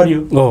नेपाल प्रहरी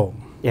हो।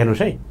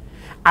 हेर्नुहोस् है,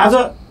 आज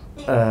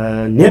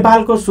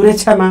नेपालको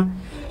सुरक्षामा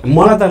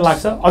मलाई त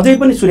लाग्छ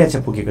अझै पनि सुरक्षा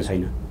पुगेको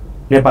छैन।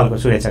 नेपालको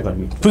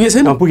सुरक्षाकर्मी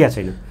पुगेको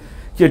छैन।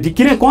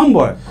 किन कम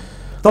भयो?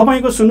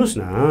 तपाईँको सुन्नुहोस्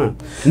न,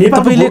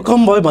 तपाईँले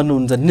कम भयो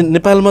भन्नुहुन्छ।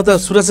 नेपालमा त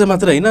सुरक्षा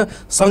मात्र होइन,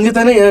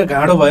 संहिता नै यहाँ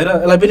घाँडो भएर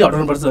यसलाई पनि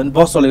हटाउनुपर्छ भने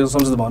बस चलेको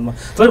संसद भवनमा।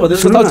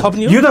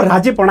 यो त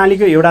राज्य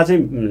प्रणालीको एउटा चाहिँ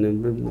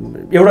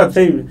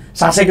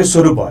शासकीय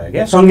स्वरूप भयो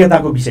क्या,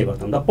 संहिताको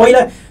विषयवस्तु। त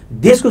पहिला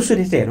देशको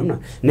सुरक्षा हेरौँ न,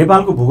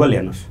 नेपालको भूगोल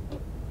हेर्नुहोस्,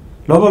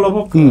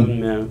 लगभग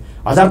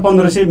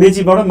 1500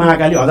 मेचीबाट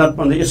महाकाली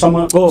 1500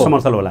 यसम्म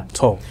समर्थन होला।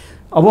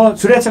 अब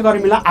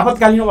सुरक्षाकर्मीलाई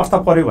आपतकालीन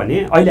अवस्था पर्यो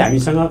भने अहिले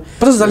हामीसँग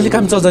 50,000ले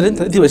काम चल्छ नि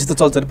त, यति भएपछि त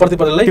चल्छ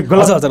प्रतिपललाई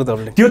 10,000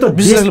 त त्यो त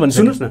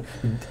सुन्नुहोस् न,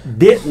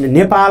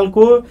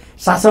 नेपालको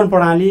शासन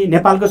प्रणाली,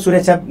 नेपालको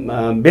सुरक्षा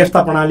व्यवस्था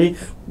प्रणाली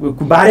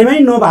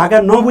बारेमै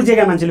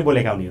नबुझेका मान्छेले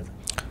बोलेका हुने हो।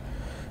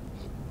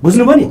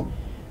 बुझ्नुभयो नि?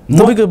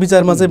 तपाईँको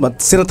विचारमा चाहिँ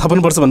सेना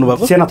थप्नुपर्छ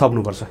भन्नुभएको? सेना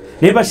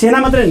थप्नुपर्छ। नेपाल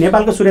सेना मात्रै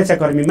नेपालको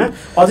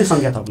सुरक्षाकर्मीमा अझै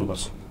सङ्ख्या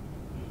थप्नुपर्छ।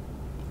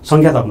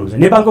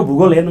 नेपालको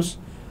भूगोल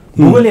हेर्नुहोस्,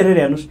 भूगोल हेरेर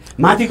हेर्नुहोस्,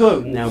 माथिको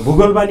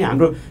भूगोलमा नि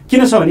हाम्रो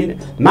किन छ भने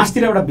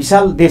मास्तिर एउटा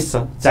विशाल देश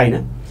छ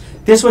चाइना,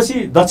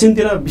 त्यसपछि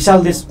दक्षिणतिर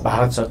विशाल देश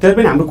भारत छ, त्यही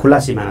पनि हाम्रो खुल्ला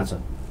सिमाना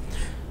छ।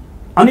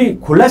 अनि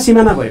खुल्ला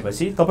सिमाना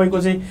भएपछि तपाईँको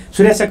चाहिँ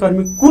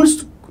सुरक्षाकर्मी कुन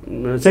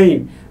चाहिँ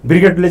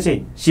ब्रिगेडले चाहिँ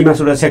सीमा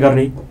सुरक्षा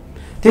गर्ने,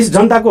 त्यस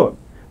जनताको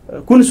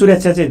कुन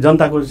सुरक्षा चाहिँ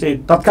जनताको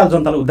चाहिँ तत्काल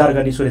जनतालाई उद्धार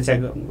गर्ने सुरक्षा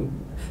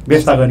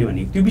व्यवस्था गर्ने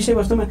भन्ने त्यो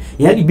विषयवस्तुमा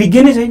यहाँ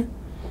विज्ञ नै छैन।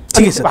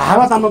 ठिकै छ,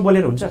 हावातालमा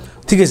बोलेर हुन्छ।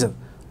 ठिकै छ।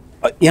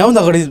 यहाँभन्दा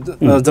अगाडि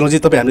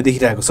जनकजी तपाईँ हामीले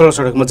देखिरहेको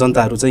सडकमा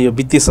जनताहरू चाहिँ यो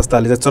वित्तीय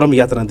संस्थाले चाहिँ चरम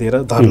यात्रा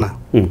दिएर धरना,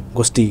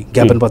 गोष्ठी,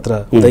 ज्ञापन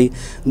पत्र हुँदै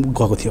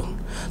गएको थियो।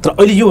 तर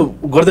अहिले यो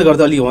गर्दै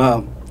गर्दा अलि उहाँ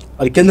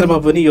अलि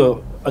केन्द्रमा पनि यो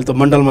अहिले त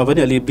मण्डलमा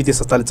पनि अलि वित्तीय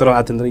संस्थाले चरम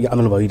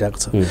आन्दोलन भइरहेको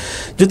छ।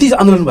 जति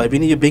आन्दोलन भए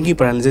पनि यो ब्याङ्किङ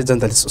प्रणालीले चाहिँ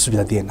जनताले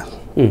सुविधा दिएन।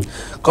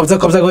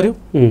 कब्जा गर्यो,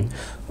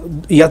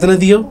 यातना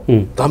दियो,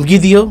 धम्की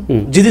दियो,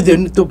 जे दियो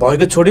नि त्यो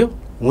भएको छोड्यो,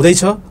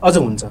 हुँदैछ, अझ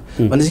हुन्छ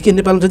भनेपछि के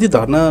नेपालमा जति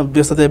धर्ना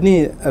व्यवस्था पनि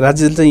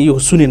राज्यले चाहिँ यो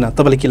सुनेन।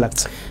 तपाईँलाई के लाग्छ?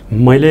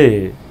 मैले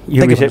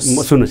यो विषय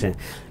सुन्नुहोस् यहाँ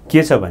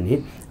के छ भने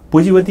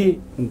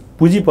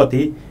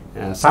पुँजीपति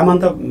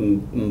सामन्त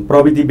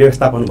प्रविधि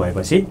व्यवस्थापन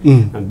भएपछि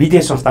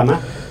वित्तीय संस्थामा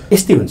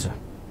यस्तै हुन्छ।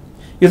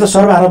 यो त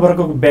सर्वहारा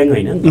वर्गको ब्याङ्क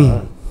होइन नि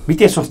त,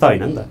 वित्तीय संस्था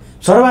होइन नि त।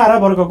 सर्वहारा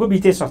वर्गको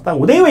वित्तीय संस्था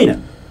हुँदै होइन।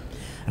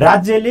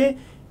 राज्यले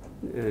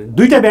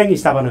दुईटा ब्याङ्क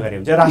स्थापना गरे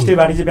हुन्छ। राष्ट्रिय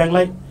वाणिज्य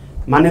ब्याङ्कलाई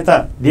मान्यता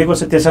दिएको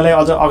छ, त्यसैलाई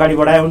अझ अगाडि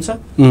बढाए हुन्छ।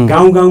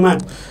 गाउँ गाउँमा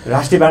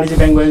राष्ट्रिय वाणिज्य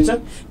ब्याङ्क गइन्छ।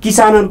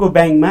 किसानहरूको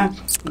ब्याङ्कमा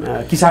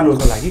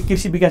किसानहरूको लागि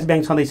कृषि विकास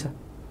ब्याङ्क छँदैछ।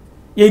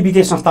 यही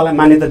वित्तीय संस्थालाई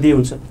मान्यता दिए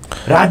हुन्छ।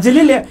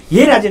 राज्यले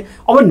यही राज्य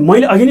अब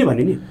मैले अघि नै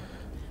भने नि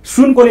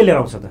सुन कसले लिएर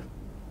आउँछ त?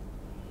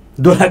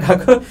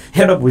 दोलखाको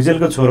एउटा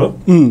भुजेलको छोरो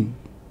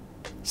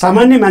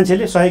सामान्य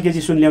मान्छेले 100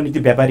 केजी सुन ल्याउने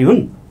त्यो व्यापारी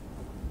हुन्।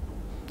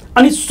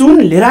 अनि सुन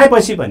लिएर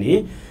आएपछि पनि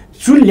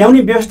सुन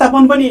ल्याउने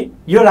व्यवस्थापन पनि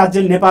यो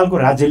राज्यले नेपालको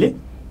राज्यले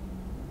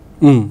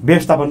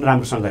व्यवस्थापन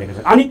राम्रोसँग गरेको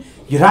छ। अनि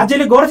यो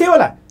राज्यले गर्थ्यो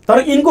होला,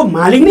 तर यिनको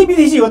मालिक नै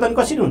विदेशी हो त अनि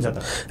कसरी हुन्छ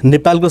त?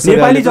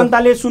 नेपाली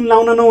जनताले सुन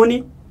लाउन नहुने,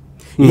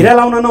 हिरा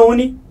लाउन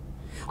नहुने,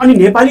 अनि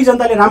नेपाली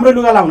जनताले राम्रो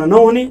लुगा लाउन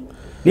नहुने,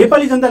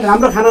 नेपाली जनताले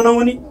राम्रो खान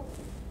नहुने,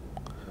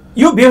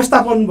 यो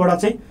व्यवस्थापनबाट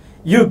चाहिँ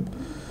यो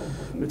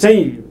चाहिँ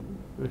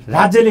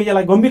राज्यले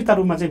यसलाई गम्भीरता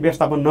रूपमा चाहिँ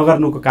व्यवस्थापन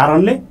नगर्नुको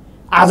कारणले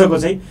आजको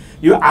चाहिँ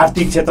यो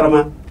आर्थिक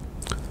क्षेत्रमा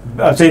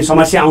चाहिँ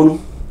समस्या आउनु,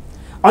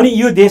 अनि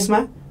यो देशमा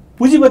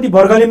पुँजीपति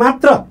वर्गले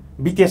मात्र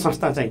वित्तीय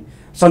संस्था चाहिँ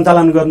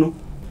सञ्चालन गर्नु,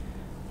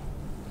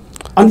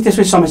 अनि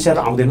त्यसपछि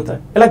समस्याहरू आउँदैन त?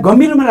 यसलाई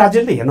गम्भीर रूपमा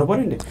राज्यले त हेर्नु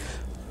पर्यो नि।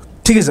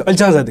 ठिकै छ, अहिले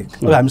जहाँ जाँदै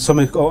अब हामी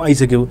समय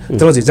आइसक्यो।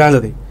 तर चाहिँ जहाँ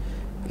जाँदै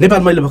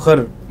नेपाल मैले भर्खर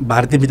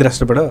भारतीय मित्र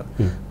राष्ट्रबाट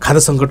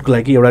खाद्य सङ्कटको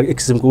लागि एउटा एक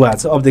किसिमको ऊ आएको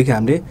छ। अबदेखि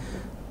हामीले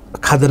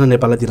खाद्यान्न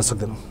नेपाललाई दिन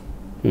सक्दैनौँ,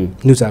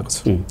 न्युज आएको छ।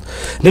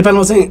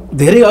 नेपालमा चाहिँ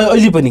धेरै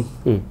अहिले पनि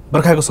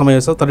बर्खाको समय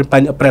छ, तर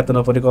पानी पर्याप्त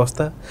नपरेको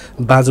अवस्था,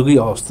 बाँझोकै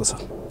अवस्था छ।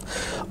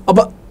 अब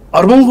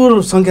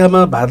अर्बौँको सङ्ख्यामा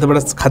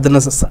भारतबाट खाद्यान्न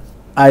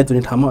आयो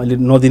हुने ठाउँमा अहिले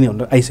नदिने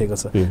भनेर आइसकेको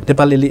छ।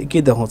 नेपालले के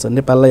देखाउँछ?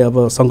 नेपाललाई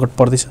अब सङ्कट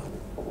पर्दैछ,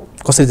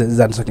 कसरी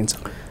जान सकिन्छ?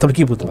 तपाईँ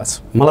के बुझ्नु भएको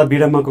छ? मलाई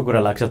विडम्बको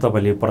कुरा लाग्छ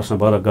तपाईँले प्रश्न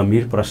बडो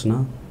गम्भीर प्रश्न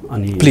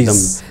अनि एकदम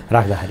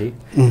राख्दाखेरि।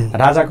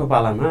 राजाको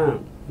पालामा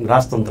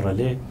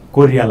राजतन्त्रले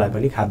कोरियालाई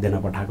पनि खाद्यान्न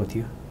पठाएको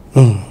थियो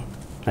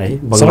है,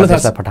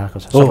 बङ्गलादेशलाई पठाएको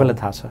छ, सबैलाई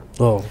थाहा छ।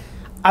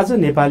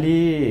 आज नेपाली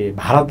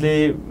भारतले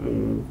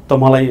त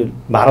मलाई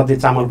भारतले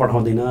चामल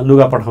पठाउँदैन,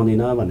 लुगा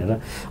पठाउँदैन भनेर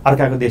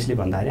अर्काको देशले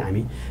भन्दाखेरि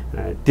हामी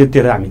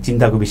त्योतिर हामी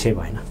चिन्ताको विषय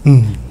भएन।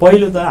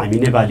 पहिलो त हामी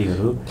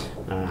नेपालीहरू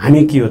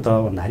हामी के हो त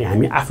भन्दाखेरि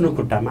हामी आफ्नो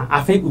खुट्टामा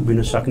आफै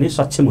उभिन सक्ने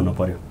सक्षम हुनु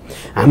पर्यो।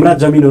 हाम्रा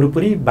जमिनहरू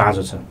पुरै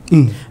बाँझो छ।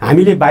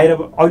 हामीले बाहिर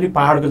अहिले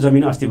पहाडको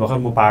जमिन, अस्ति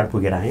भर्खर म पहाड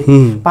पुगेर आएँ,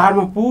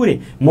 पहाडमा पुरै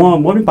म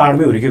पनि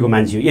पहाडमै हुर्केको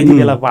मान्छे हो। यति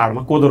बेला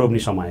पहाडमा कोदो रोप्ने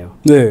समय हो,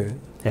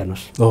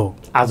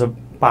 हेर्नुहोस्। आज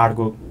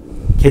पहाडको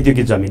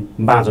खेतीकी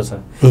जमिन बाँझो छ।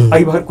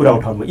 अघि भर्खर कुरा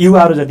उठाउनु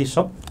युवाहरू जति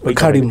सब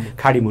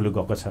खाडी मुलुक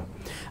गएको छ।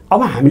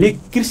 अब हामीले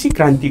कृषि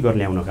क्रान्ति गरेर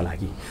ल्याउनका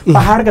लागि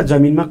पहाडका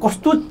जमिनमा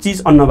कस्तो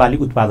चिज अन्नबाली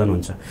उत्पादन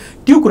हुन्छ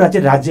त्यो कुरा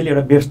चाहिँ राज्यले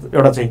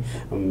एउटा चाहिँ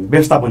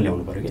व्यवस्थापन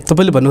ल्याउनु पर्यो के?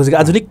 तपाईले भन्नु खोजेको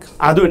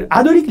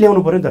आधुनिक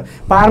ल्याउनु पर्यो नि त।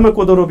 पहाडमा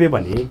कोदो रोप्यो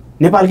भने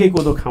नेपालकै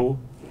कोदो खाउँ,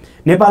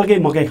 नेपालकै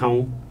मकै खाउँ।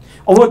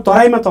 अब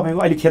तराईमा तपाईँको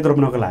अहिले खेत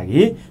रोप्नको लागि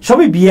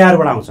सबै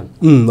बिहारबाट आउँछन्,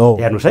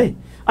 हेर्नुहोस् है।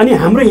 अनि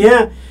हाम्रो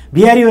यहाँ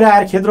बिहारीहरू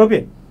आएर खेत रोपे,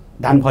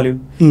 धान फल्यो,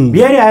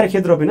 बिहारी आएर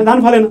खेत रोपेन,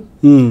 धान फलेन।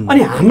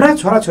 अनि हाम्रा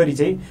छोराछोरी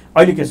चाहिँ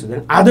अहिले के छ,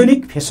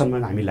 आधुनिक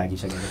फेसनमा हामी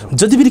लागिसकेका छौँ।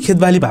 जति पनि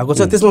खेतबाली भएको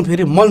छ त्यसमा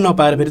फेरि मल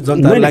नपाएर फेरि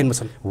जनता लाइनमा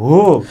छन्।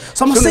 हो,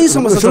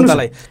 समस्या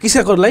जनतालाई,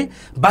 कृषकहरूलाई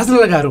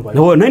बाँच्नलाई गाह्रो भयो।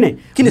 हो, नै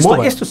किन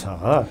यस्तो छ?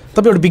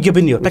 तपाईँ एउटा विज्ञ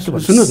पनि हो,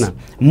 सुन्नुहोस् न।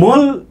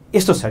 मल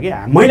यस्तो छ कि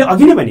मैले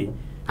अघि नै भने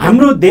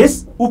हाम्रो देश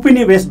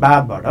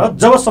उपनिवेशवादबाट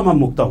जबसम्म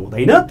मुक्त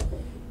हुँदैन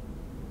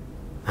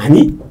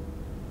हामी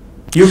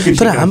यो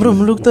तर हाम्रो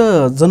मुलुक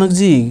त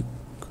जनकजी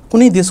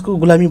कुनै देशको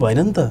गुलामी भएन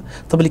नि त।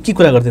 तपाईँले के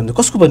कुरा गर्दै हुनुहुन्छ?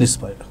 कसको बनिस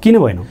भयो?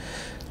 किन भएन?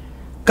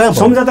 कहाँ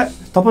सम्झौता?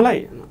 तपाईँलाई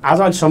आज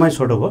अहिले समय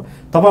छोटो भयो,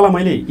 तपाईँलाई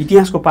मैले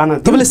इतिहासको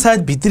पाना, तपाईँले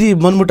सायद भित्री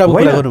मनमुटावको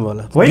कुरा गर्नुभयो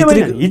होला।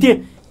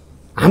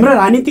 हाम्रा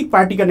राजनीतिक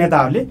पार्टीका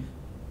नेताहरूले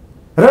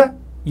र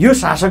यो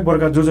शासक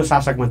वर्ग जो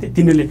शासकमा थिए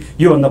तिनीहरूले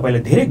योभन्दा पहिला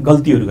धेरै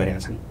गल्तीहरू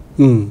गरेका छन्।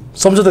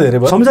 सम्झौता धेरै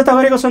भयो, सम्झौता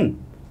गरेका छन्।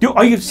 त्यो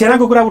अहिले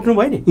सेनाको कुरा उठ्नु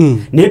भयो नि,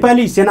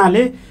 नेपाली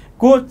सेनाले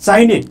को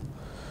चाहिने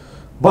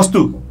वस्तु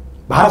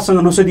भारतसँग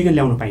नसोधिकन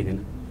ल्याउन पाइँदैन।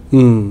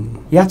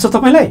 याद छ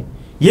तपाईँलाई?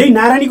 यही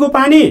नारायणीको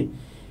पानी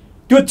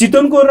त्यो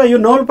चितवनको र यो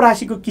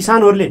नवलपरासीको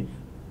किसानहरूले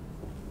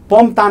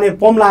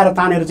पम्प लाएर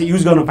तानेर चाहिँ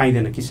युज गर्न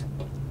पाइँदैन किसान।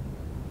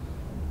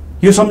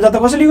 यो सम्झौता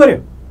कसैले गर्यो?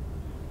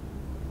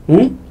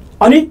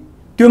 अनि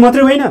त्यो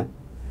मात्रै होइन,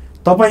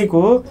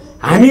 तपाईँको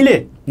हामीले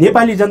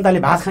नेपाली जनताले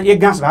एक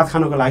गाँस भात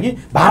खानको लागि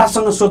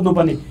भारतसँग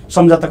सोध्नुपर्ने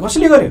सम्झौता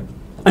कसैले गर्यो?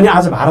 अनि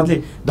आज भारतले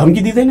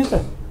धम्की दिँदैन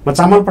त म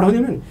चामल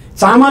पठाउँदिनँ नि।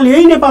 चामल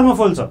यही नेपालमा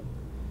फल्छ,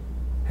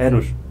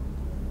 हेर्नुहोस्।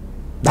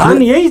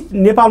 धान यही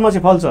नेपालमा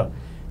चाहिँ फल्छ,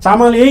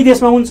 चामल यही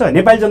देशमा हुन्छ,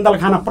 नेपाली जनतालाई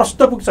खाना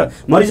प्रष्ट पुग्छ।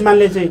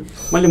 मरिजमानले चाहिँ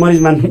मैले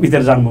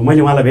मरिजमानभित्र जानुभयो,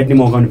 मैले उहाँलाई भेट्ने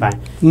मौका पनि पाएँ।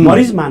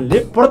 मरिजमानले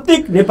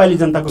प्रत्येक नेपाली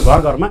जनताको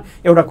घर घरमा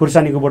एउटा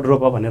खुर्सानीको बोट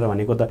रोप भनेर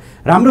भनेको त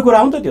राम्रो कुरा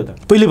हो नि त। त्यो त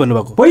पहिले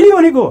भन्नुभएको, पहिले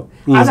भनेको।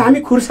 आज हामी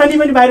खुर्सानी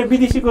पनि बाहिर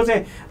विदेशीको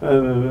चाहिँ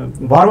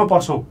भरमा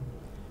पर्छौँ,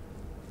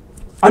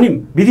 अनि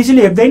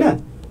विदेशीले हेप्दैन,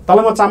 तल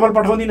म चामल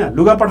पठाउँदिनँ,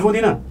 लुगा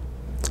पठाउँदिनँ।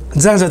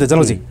 जहाँ जाँदै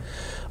जनकजी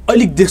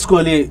अलिक देशको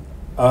अहिले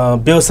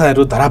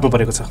व्यवसायहरू धरापमा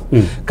परेको छ।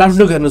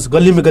 काठमाडौँ हेर्नुहोस्,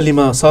 गल्लीमा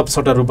गल्लीमा सब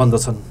सटरहरू बन्द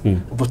छन्,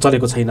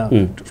 चलेको छैन,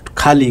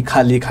 खाली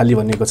खाली खाली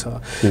भनेको छ।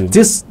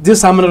 जे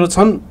सामानहरू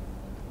छन्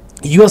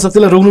युवा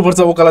शक्तिलाई रोक्नुपर्छ,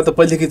 ओकाला त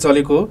पहिलेदेखि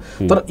चलेको हो,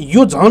 तर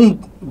यो झन्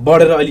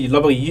बढेर अहिले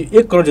लगभग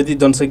 1 करोड जति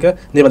जनसङ्ख्या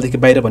नेपालदेखि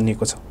बाहिर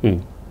भनिएको छ।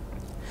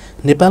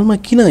 नेपालमा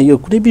किन यो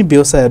कुनै पनि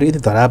व्यवसायहरू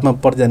यति धरापमा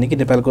पर्दै जाने कि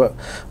नेपालको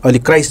अहिले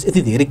क्राइसिस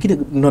यति धेरै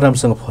किन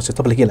नराम्रोसँग फस्यो,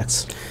 तपाईँलाई के लाग्छ?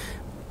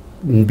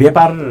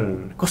 व्यापार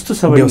कस्तो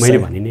छ भने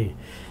मैले भने नि,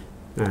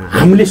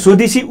 हामीले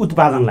स्वदेशी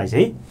उत्पादनलाई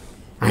चाहिँ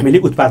हामीले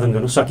उत्पादन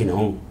गर्न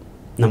सकेनौँ,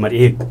 नम्बर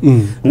 1।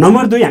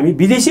 नम्बर 2, हामी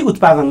विदेशी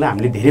उत्पादनलाई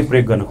हामीले धेरै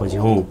प्रयोग गर्न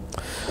खोज्यौँ।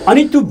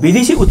 अनि त्यो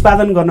विदेशी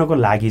उत्पादन गर्नको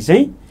लागि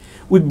चाहिँ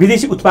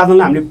विदेशी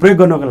उत्पादनलाई हामीले प्रयोग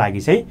गर्नको लागि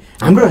चाहिँ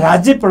हाम्रो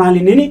राज्य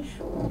प्रणालीले नि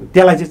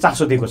त्यसलाई चाहिँ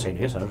चासो दिएको छैन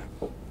है सर।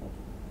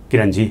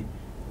 किरणजी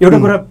एउटा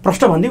कुरा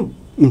प्रश्न भनिदिउँ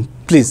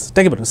प्लिज,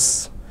 ट्याकै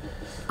भन्नुहोस्।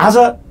 आज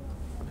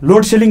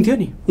लोड सेलिङ थियो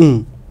नि,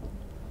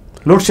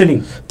 लोड सेलिङ,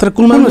 तर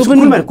कुलमानले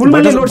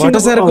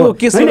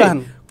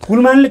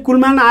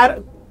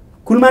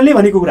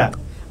भनेको कुरा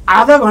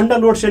आधा घन्टा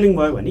लोड सेलिङ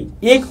भयो भने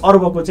 1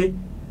 अर्बको चाहिँ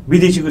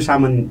विदेशीको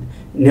सामान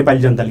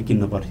नेपाली जनताले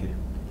किन्नु पर्थ्यो।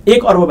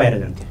 1 अर्ब बाहिर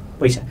जान्थ्यो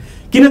पैसा।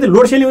 किन त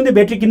लोड सेलिङ हुँदै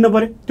ब्याट्री किन्नु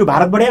पर्यो, त्यो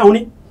भारतबाटै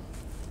आउने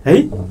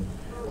है।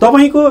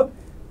 तपाईँको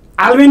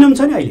एल्युमिनियम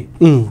छ नि अहिले,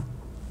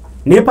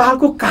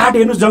 नेपालको काठ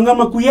हेर्नुहोस्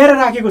जङ्गलमा कुहिएर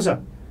राखेको छ।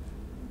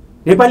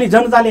 नेपाली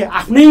जनताले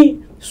आफ्नै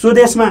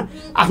स्वदेशमा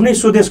आफ्नै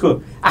स्वदेशको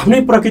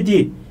आफ्नै प्रकृति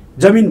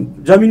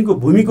जमिनको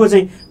भूमिको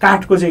चाहिँ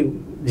काठको चाहिँ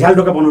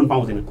झ्यालडोका बनाउन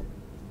पाउँदैन।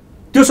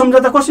 त्यो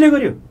सम्झौता कसले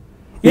गर्यो?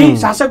 यही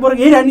शासक वर्ग,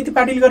 यही राजनीतिक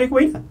पार्टीले गरेको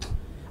होइन।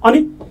 अनि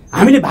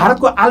हामीले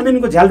भारतको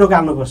एल्युमिनियमको झ्यालडोका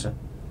हाल्नुपर्छ,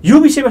 यो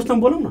विषयवस्तुमा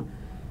बोलौँ न।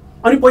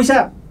 अनि पैसा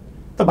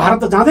त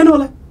भारत त जाँदैन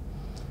होला।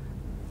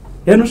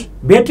 हेर्नुहोस्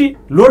ब्याट्री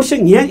लोड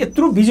सेडिङ, यहाँ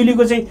यत्रो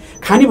बिजुलीको चाहिँ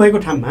खानी भएको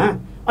ठाउँमा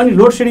अनि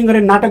लोड सेडिङ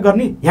गरेर नाटक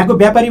गर्ने यहाँको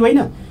व्यापारी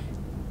होइन।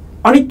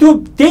 अनि त्यो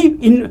त्यही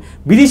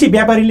विदेशी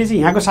व्यापारीले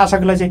चाहिँ यहाँको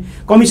शासकलाई चाहिँ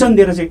कमिसन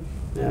दिएर चाहिँ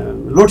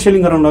लोड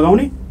सेलिङ गर्न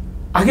लगाउने।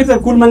 आखिर त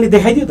कुलमानले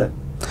देखाइदियो त।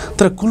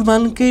 तर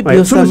कुलमानकै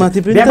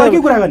व्यवस्थामाथि पनि व्यापारकै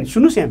कुरा गर्ने,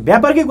 सुन्नुहोस् यहाँ,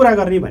 व्यापारकै कुरा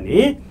गर्ने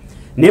भने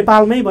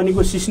नेपालमै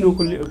बनेको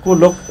सिस्नुको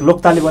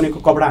लोकताले बनेको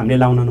कपडा हामीले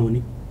लाउन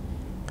नहुने,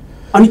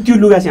 अनि त्यो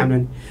लुगा चाहिँ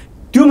हामीले,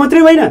 त्यो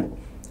मात्रै होइन,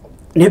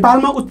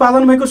 नेपालमा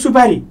उत्पादन भएको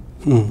सुपारी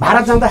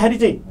भारत जाँदाखेरि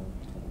चाहिँ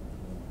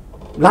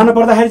लानु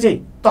पर्दाखेरि चाहिँ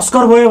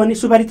तस्कर भयो भने,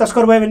 सुपारी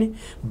तस्कर भयो भने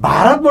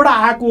भारतबाट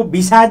आएको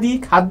विषादी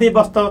खाद्य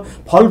वस्तु,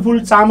 फलफुल,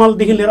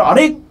 चामलदेखि लिएर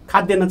हरेक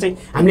खाद्यान्न चाहिँ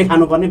हामीले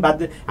खानुपर्ने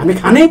बाध्य, हामीले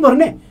खानै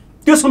पर्ने।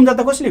 त्यो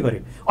सम्झौता कसले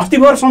गर्यो? अस्ति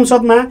भर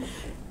संसदमा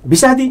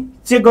विषादी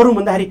चेक गरौँ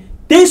भन्दाखेरि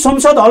त्यही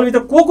संसद हलभित्र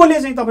कोले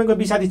चाहिँ तपाईँको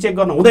विषादी चेक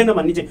गर्न हुँदैन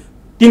भन्ने चाहिँ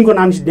तिनको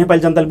नाम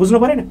नेपाली जनताले बुझ्नु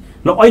परेन।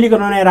 ल अहिलेको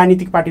नयाँ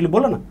राजनीतिक पार्टीले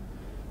बोल न,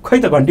 खै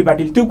त घन्टी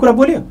पार्टीले त्यो कुरा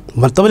बोल्यो।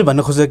 तपाईँले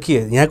भन्न खोजेको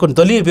के, यहाँको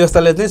दलीय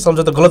व्यवस्थाले चाहिँ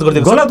सम्झौता गलत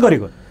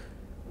गरेको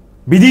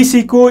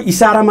विदेशीको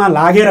इसारामा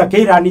लागेर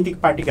केही राजनीतिक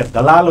पार्टीका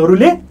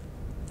दलालहरूले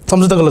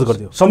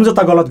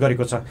सम्झौता गलत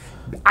गरेको छ।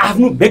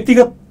 आफ्नो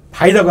व्यक्तिगत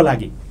फाइदाको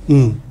लागि,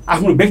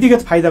 आफ्नो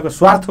व्यक्तिगत फाइदाको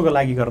स्वार्थको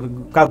लागि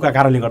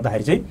कारणले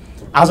गर्दाखेरि चाहिँ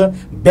आज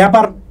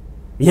व्यापार,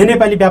 यहाँ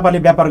नेपाली व्यापारले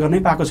व्यापार गर्नै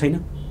पाएको छैन।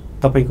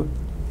 तपाईँको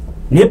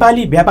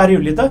नेपाली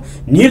व्यापारीहरूले त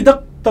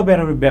निर्धक्त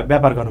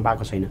व्यापार गर्न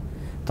पाएको छैन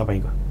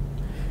तपाईँको।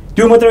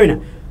 त्यो मात्रै होइन,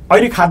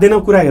 अहिले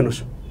खाद्यान्नको कुरा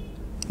हेर्नुहोस्,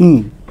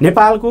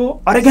 नेपालको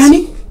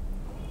अर्ग्यानिक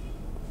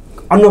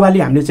अन्नबाली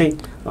हामीले चाहिँ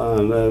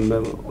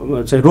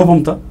रोपौँ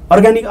त,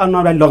 अर्ग्यानिक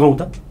अन्नबाली लगाउँ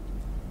त,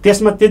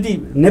 त्यसमा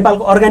त्यति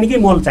नेपालको अर्ग्यानिकै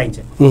मल चाहिन्छ।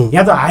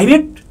 यहाँ त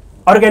हाइब्रिड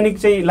अर्ग्यानिक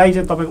चाहिँ लाई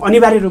चाहिँ तपाईँको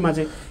अनिवार्य रूपमा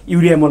चाहिँ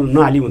युरिया मल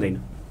नहाली हुँदैन।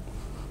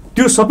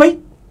 त्यो सबै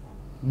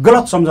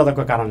गलत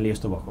सम्झौताको कारणले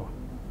यस्तो भएको हो।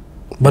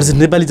 भनेपछि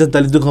नेपाली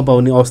जनताले दुःख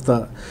पाउने अवस्था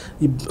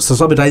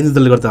सबै राजनीतिक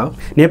दलले गर्दा हो।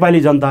 नेपाली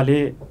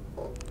जनताले,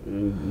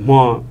 म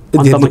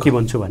अन्तमा के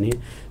भन्छु भने,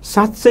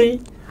 साँच्चै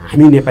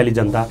हामी नेपाली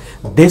जनता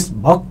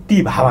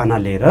देशभक्ति भावना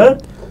लिएर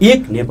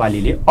एक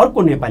नेपालीले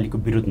अर्को नेपालीको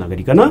विरोध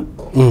नगरिकन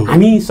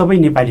हामी सबै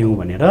नेपाली हौँ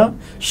भनेर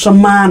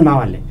सम्मान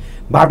भावनाले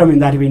बाटोमा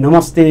हिँड्दाखेरि पनि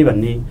नमस्ते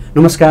भन्ने,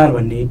 नमस्कार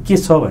भन्ने, के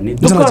छ भन्ने,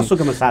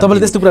 तपाईँले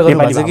त्यस्तो कुरा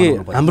गर्नुभएको छ कि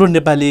हाम्रो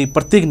नेपाली,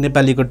 प्रत्येक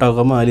नेपालीको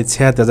टाउकोमा अहिले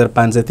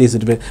 76,523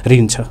 रुपियाँ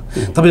ऋण छ।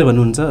 तपाईँले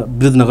भन्नुहुन्छ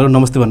विरोध नगर,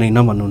 नमस्ते भन्ने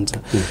भन्नुहुन्छ।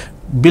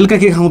 बेलुका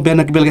के खाउँ,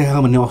 बिहान बेलुका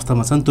खाउँ भन्ने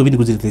अवस्थामा छ नि, त्यो पनि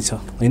गुज्रिँदैछ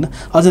होइन,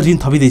 अझ ऋण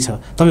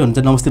थपिँदैछ। तपाईँ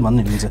भन्नुहुन्छ नमस्ते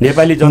भन्ने हुन्छ।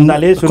 नेपाली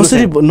जनताले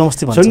कसरी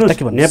नमस्ते भन्छ?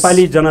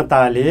 नेपाली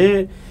जनताले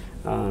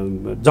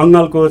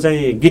जङ्गलको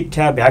चाहिँ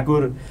गिट्ठा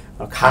भ्याकुर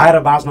खाएर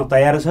बाँच्न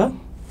तयार छ।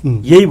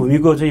 यही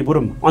भूमिको चाहिँ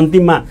पुरो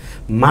अन्तिममा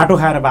माटो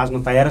खाएर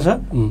बाँच्न तयार छ।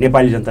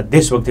 नेपाली जनता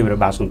देशभक्ति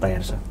भएर बाँच्न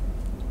तयार छ।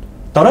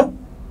 तर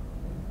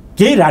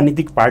केही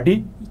राजनीतिक पार्टी,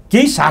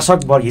 केही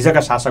शासक वर्ग,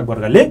 हिजोका शासक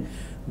वर्गले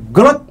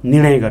गलत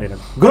निर्णय गरेर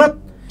गलत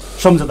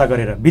सम्झौता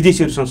गरेर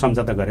विदेशीहरूसँग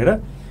सम्झौता गरेर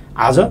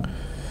आज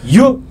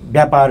यो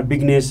व्यापार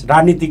बिजनेस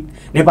राजनीतिक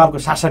नेपालको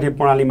शासकीय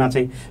प्रणालीमा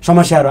चाहिँ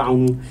समस्याहरू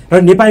आउनु र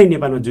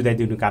नेपालमा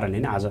जुधाइदिनु कारणले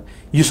नै आज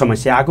यो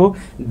समस्या आएको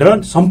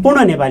र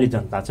सम्पूर्ण नेपाली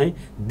जनता चाहिँ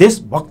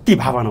देशभक्ति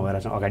भावना भएर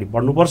चाहिँ अगाडि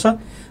बढ्नुपर्छ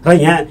र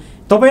यहाँ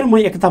तपाईँ र म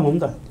एकतामा हौँ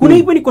त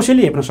कुनै पनि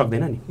कसैले हेप्न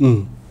सक्दैन नि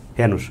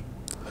हेर्नुहोस्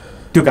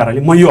त्यो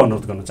कारणले म यो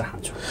अनुरोध गर्न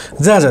चाहन्छु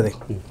जहाँ जाँदै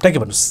ट्याके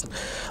भन्नुहोस्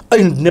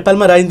अहिले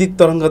नेपालमा राजनीतिक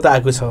तरङ्ग त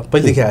आएको छ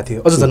पहिलेदेखि आएको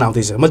थियो अझ झन्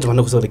आउँदैछ म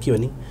भन्नु खोजेको के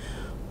भने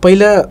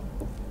पहिला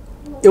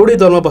एउटै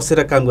दलमा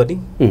बसेर काम गर्ने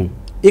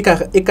एक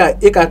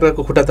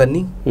आँकडाको खुट्टा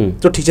तान्ने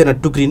जो ठिक छैन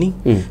टुक्रिने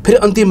फेरि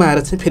अन्तिममा आएर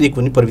चाहिँ फेरि एक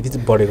हुने प्रवृत्ति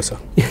बढेको छ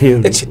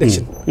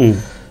एकछिन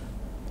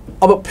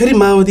अब फेरि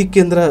माओवादी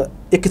केन्द्र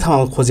एकै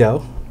ठाउँमा खोज्या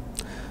हो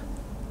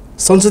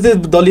संसदीय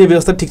दलीय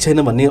व्यवस्था ठिक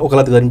छैन भन्ने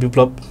वकालत गर्ने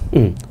विप्लव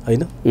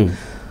होइन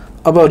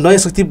अब नयाँ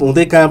शक्ति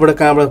हुँदै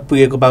कहाँबाट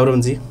पुगेको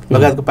बाबुरामजी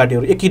लगायतको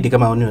पार्टीहरू एकै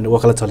ढिकामा आउने भनेर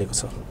वकालत चलेको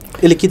छ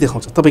यसले के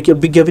देखाउँछ तपाईँ के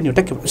विज्ञ पनि हो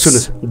ट्याक्कै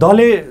सुन्नुहोस्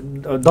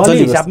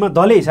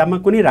दलीय हिसाबमा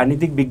कुनै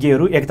राजनीतिक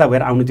विज्ञहरू एकता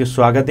भएर आउनु त्यो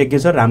स्वागतयोग्य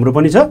छ राम्रो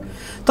पनि छ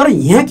तर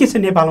यहाँ के छ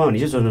नेपालमा भने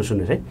चाहिँ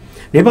सुन्नुहोस् है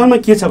नेपालमा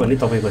के छ भने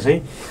तपाईँको चाहिँ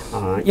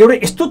एउटा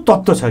यस्तो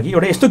तत्त्व छ कि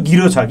एउटा यस्तो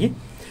गिरो छ कि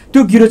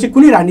त्यो गिरो चाहिँ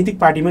कुनै राजनीतिक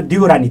पार्टीमा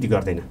दिगो राजनीति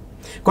गर्दैन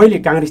कहिले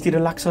काङ्ग्रेसतिर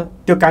लाग्छ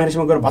त्यो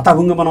काङ्ग्रेसमा गएर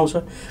भत्ताभुङ्ग बनाउँछ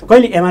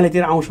कहिले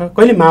एमालेतिर आउँछ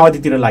कहिले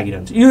माओवादीतिर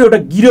लागिरहन्छ यो एउटा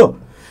गिरो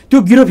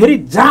त्यो गिरो फेरि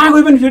जहाँ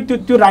गए पनि फेरि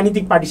त्यो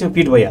राजनीतिक पार्टीसँग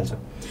फिट भइहाल्छ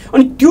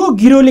अनि त्यो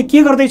गिरोले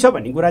के गर्दैछ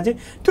भन्ने कुरा चाहिँ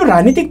त्यो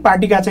राजनीतिक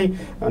पार्टीका चाहिँ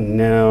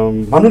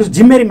भन्नुहोस्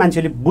जिम्मेवारी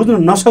मान्छेले बुझ्नु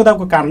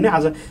नसक्दाको कारणले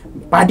आज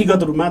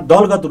पार्टीगत रूपमा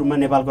दलगत रूपमा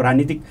नेपालको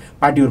राजनीतिक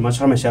पार्टीहरूमा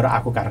समस्याहरू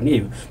आएको कारण यही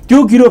हो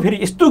त्यो गिरो फेरि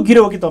यस्तो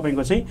गिरो हो कि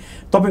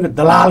तपाईँको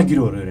दलाल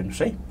गिरोहरू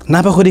हेर्नुहोस् है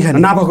नाफाखोरी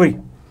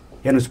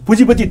हेर्नुहोस्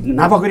पुँजीपति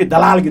नाफाखोरी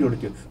दलाल गिरोहरू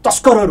त्यो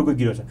तस्करहरूको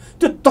गिरो छ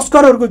त्यो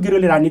तस्करहरूको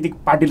गिरोले राजनीतिक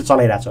पार्टीले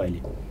चलाइरहेछ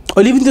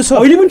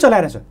अहिले पनि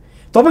चलाइरहेछ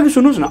तपाईँको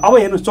सुन्नुहोस् न अब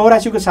हेर्नुहोस्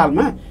 84 को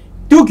सालमा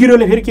त्यो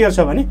गिरोले फेरि के गर्छ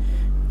भने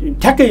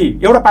ठ्याक्कै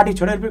एउटा पार्टी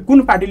छोडेर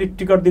कुन पार्टीले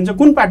टिकट दिन्छ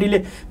कुन पार्टीले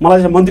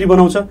मलाई चाहिँ मन्त्री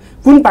बनाउँछ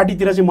कुन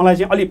पार्टीतिर चाहिँ मलाई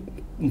चाहिँ अलिक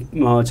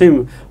चाहिँ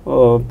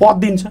पद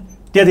दिन्छ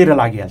त्यतिर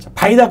लागिहाल्छ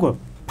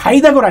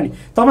फाइदाको रानी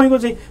तपाईँको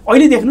चाहिँ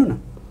अहिले देख्नु न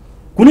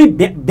कुनै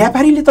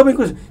व्यापारीले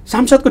तपाईँको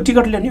सांसदको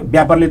टिकट ल्याउने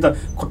व्यापारले त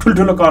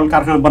ठुल्ठुलो कल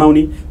कारखाना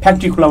बनाउने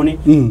फ्याक्ट्री खुलाउने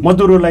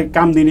मजदुरहरूलाई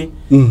काम दिने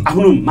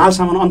आफ्नो माल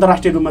सामान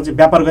अन्तर्राष्ट्रिय रूपमा चाहिँ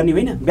व्यापार गर्ने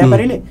होइन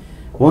व्यापारीले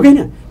हो कि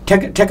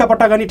होइन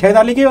ठेक्कापट्टा गर्ने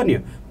ठेकेदारले के गर्ने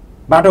हो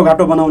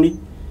बाटोघाटो बनाउने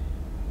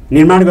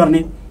निर्माण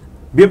गर्ने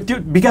त्यो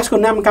विकासको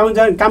नाम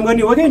काम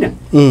गर्ने हो कि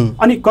होइन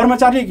अनि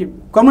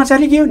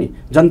कर्मचारी के हो नि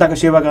जनताको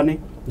सेवा गर्ने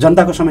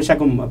जनताको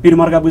समस्याको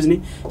पिरमर्का बुझ्ने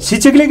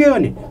शिक्षकले के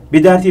गर्ने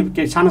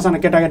विद्यार्थी साना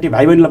केटाकेटी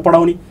भाइ बहिनीलाई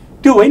पढाउने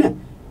त्यो होइन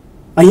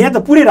यहाँ त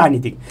पुरै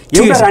राजनीतिक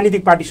एउटा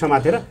राजनीतिक पार्टी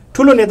समातेर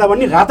ठुलो नेता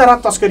बन्ने रातारात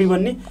तस्करी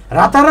बन्ने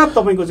रातारात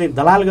तपाईँको चाहिँ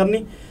दलाल गर्ने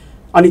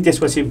अनि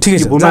त्यसपछि तपाईँ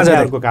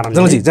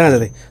जहाँ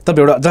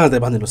जाँदै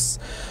भनिदिनुहोस्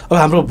अब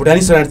हाम्रो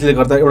भुटानी शरणार्थीले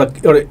गर्दा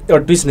एउटा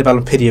ट्विस्ट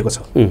नेपालमा फेरिएको छ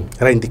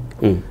राजनीतिक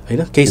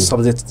होइन केही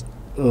सब्जेक्ट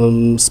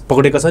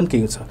पक्रेका छन्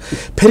केही छ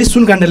फेरि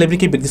सुनकाण्डले पनि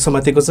केही व्यक्ति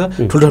समातेको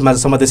छ ठुल्ठुलो माछा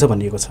समातेछ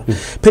भनिएको छ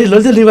फेरि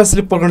ललित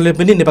निवासले प्रकरणले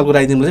पनि नेपालको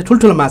राजनीतिमा चाहिँ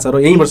ठुल्ठुलो माछाहरू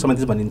यहीँबाट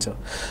समातेछ भनिन्छ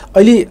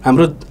अहिले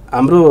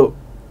हाम्रो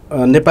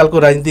नेपालको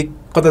राजनीतिक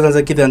कता जान्छ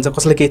के जान्छ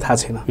कसैलाई केही थाहा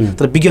छैन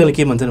तर विज्ञले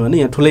के भन्छन् भने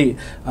यहाँ ठुलै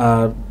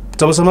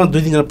जबसम्म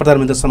 2-3 जना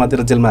प्रधानमन्त्री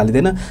समातेर जेलमा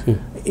हालिँदैन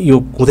यो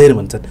हुँदैन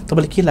भन्छन्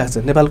तपाईँले के लाग्छ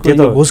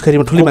नेपालको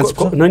घुसखोरीमा ठुलै मान्छे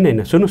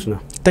होइन सुन्नुहोस् न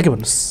के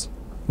भन्नुहोस्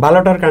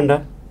बालटर काण्ड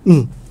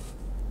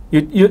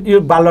यो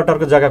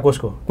बालटरको जग्गा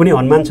कसको कुनै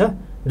हनुमान छ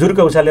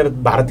जुर्का उचालेर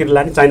भारततिर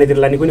लाने चाइनातिर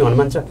लाने कुनै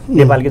हनुमान छ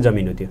नेपालकै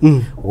जमिन हो त्यो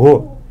हो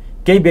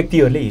केही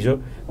व्यक्तिहरूले हिजो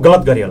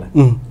गलत गरे होला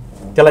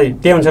त्यसलाई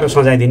त्यही अनुसार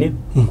सजाय दिने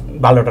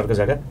बालटरको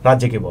जग्गा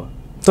राज्य के भयो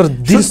तर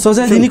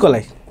सजाय दिने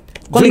कसलाई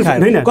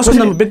कसको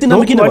नाम व्यक्ति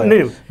नाम किन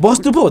भयो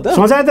वस्तु पो हो त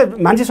सजाय त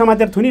मान्छे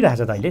समातेर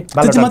थुनिरहेछ त अहिले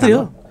बालटर मात्रै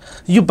हो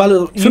यो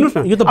सुन्नुहोस् न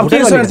यो त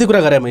भुटानी शरणार्थी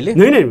कुरा गरे मैले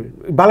होइन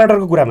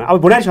बालटरको कुरामा अब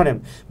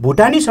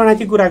भुटानी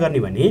शरणार्थी कुरा गर्ने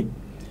भने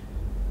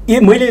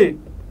मैले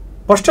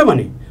स्पष्ट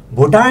भने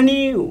भुटानी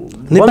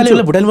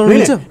नेपालीलाई भुटानी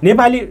बनाउनुहुन्छ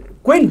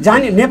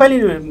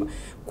नेपाली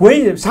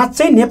कोही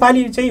साँच्चै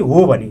नेपाली चाहिँ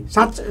हो भने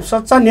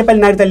सच्चा नेपाली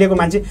नागरिकता लिएको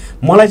मान्छे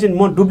मलाई चाहिँ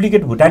म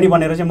डुप्लिकेट भुटानी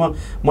बनेर चाहिँ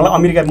मलाई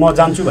अमेरिका म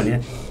जान्छु भने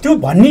त्यो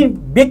भन्ने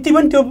व्यक्ति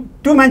पनि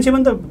त्यो मान्छे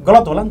पनि त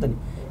गलत होला नि त नि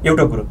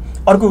एउटा कुरो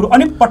अर्को कुरो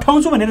अनि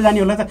पठाउँछु भनेर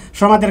जानेहरूलाई त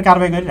समातेर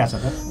कारबाही गरिरहेछ त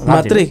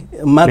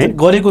मात्रै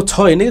गरेको छ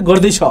होइन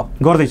गर्दैछ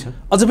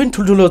अझ पनि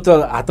ठुल्ठुलो त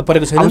हात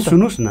परेको छैन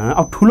सुन्नुहोस् न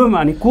अब ठुलोमा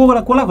अनि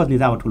कोलाई खोज्ने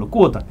त अब ठुलो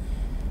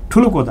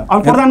को त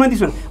अब प्रधानमन्त्री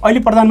अहिले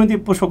प्रधानमन्त्री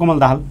पुष्पकमल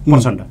दाहाल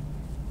प्रचण्ड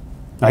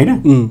होइन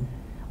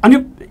अनि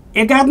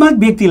एकात्मक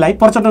व्यक्तिलाई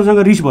प्रचण्डसँग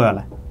रिस भयो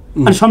होला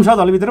अनि संसद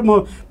हलभित्र म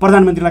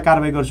प्रधानमन्त्रीलाई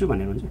कारबाही गर्छु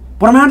भनेर हुन्छ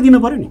प्रमाण दिनु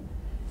पर्यो नि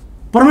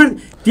प्रमाण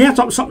त्यहाँ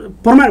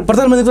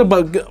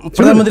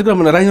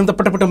प्रधानमन्त्रीको राजीनामा त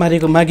पटपट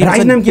मारेको मागे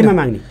राजीनामा केमा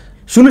माग्ने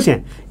सुन्नुहोस् यहाँ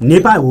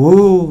नेपाल हो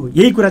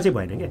यही कुरा चाहिँ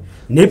भएन क्या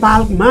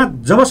नेपालमा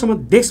जबसम्म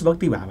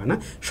देशभक्ति भावना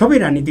सबै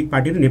राजनीतिक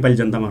पार्टी र नेपाली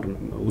जनतामा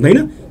हुँदैन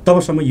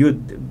तबसम्म यो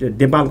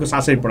नेपालको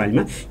शासकीय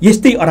प्रणालीमा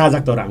यस्तै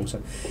अराजकताहरू आउँछ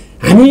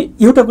हामी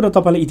एउटा कुरा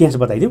तपाईँलाई इतिहास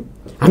बताइदिउँ,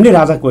 हामीले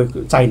राजाको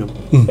चाहिनौँ।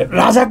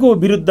 राजाको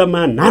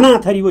विरुद्धमा नाना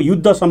थरीको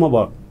युद्धसम्म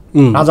भयो,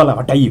 राजालाई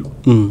हटाइयो।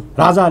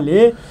 राजाले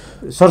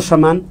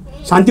सरसम्मान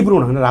शान्तिपूर्ण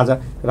ढङ्गले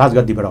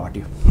राजगद्दीबाट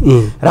हट्यो।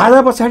 राजा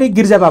पछाडि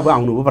गिर्जाबाबु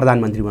आउनुभयो,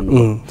 प्रधानमन्त्री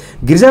बन्नुभयो।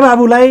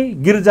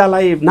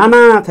 गिर्जालाई नाना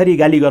थरी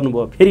गाली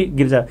गर्नुभयो। फेरि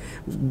गिर्जा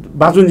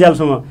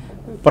बाँचुन्जेलसम्म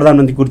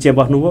प्रधानमन्त्री कुर्सीमा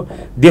बस्नुभयो,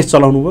 देश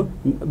चलाउनु भयो,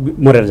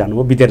 मरेर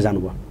जानुभयो, बितेर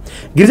जानुभयो।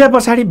 गिर्जा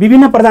पछाडि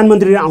विभिन्न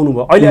प्रधानमन्त्रीहरू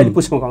आउनुभयो। अहिले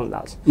पुष्पकमल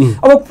दाहाल छ।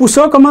 अब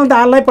पुष्पकमल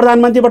दाहाललाई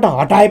प्रधानमन्त्रीबाट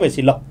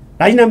हटाएपछि ल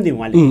राजीनामा दिउँ,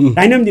 उहाँले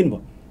राजीनामा दिनुभयो।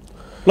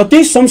 ल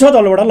त्यही संसद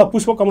हलबाट ल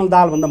पुष्पकमल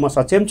दाहालभन्दा म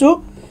सक्षम छु,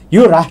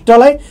 यो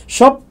राष्ट्रलाई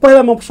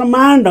सबैलाई म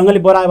समान ढङ्गले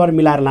बराबर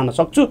मिलाएर लान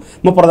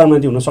सक्छु, म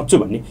प्रधानमन्त्री हुन सक्छु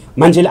भन्ने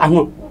मान्छेले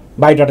आफ्नो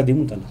बायोडाटा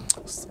दिउँ त।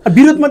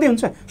 विरोध मात्रै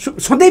हुन्छ,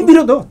 सधैँ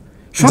विरोध हो,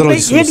 सधैँ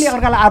एकले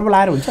अर्कालाई आरोप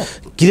लाएर हुन्छ।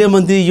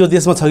 गृहमन्त्री यो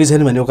देशमा छ कि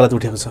छैन भन्ने वकालत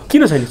उठेको छ।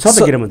 किन छैन? छ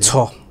त गृहमन्त्री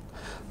छ,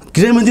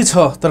 गृहमन्त्री छ,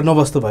 तर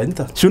नबस्नु भयो नि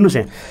त। सुन्नुहोस्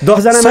यहाँ 10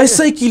 जना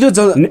 100 किलो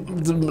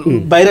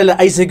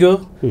बाहिर आइसक्यो,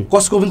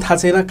 कसको पनि थाहा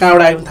छैन,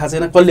 कहाँबाट आयो पनि थाहा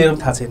छैन, कसले पनि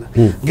थाहा छैन,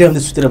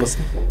 गृहमन्त्री सुतेर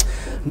बस्ने।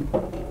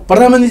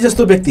 प्रधानमन्त्री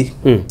जस्तो व्यक्ति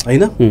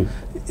होइन,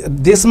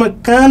 देशमा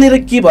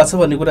कहाँनिर के भएछ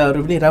भन्ने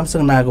कुराहरू पनि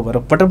राम्रोसँग नआएको भएर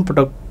पटक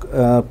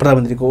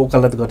प्रधानमन्त्रीको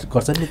वकालत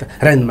गर्छ नि त।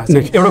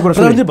 एउटा कुरा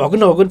प्रधानमन्त्री भएको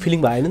नभएको फिलिङ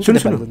भएन नि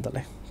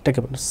जनतालाई।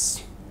 ट्याक्कै भन्नुहोस्।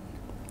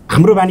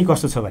 हाम्रो बानी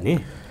कस्तो छ भने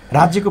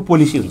राज्यको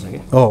पोलिसी हुन्छ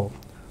क्या, हो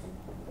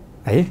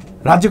है,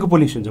 राज्यको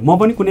पोलिसी हुन्छ। म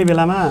पनि कुनै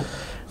बेलामा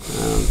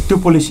त्यो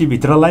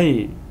पोलिसीभित्रलाई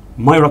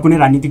म एउटा कुनै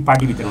राजनीतिक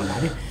पार्टीभित्र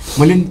हुँदाखेरि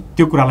मैले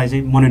त्यो कुरालाई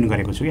चाहिँ मनन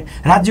गरेको छु क्या।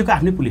 राज्यको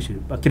आफ्नै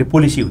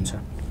पोलिसी हुन्छ।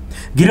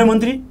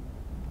 गृहमन्त्री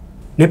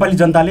नेपाली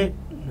जनताले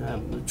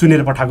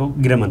चुनेर पठाएको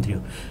गृहमन्त्री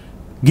हो।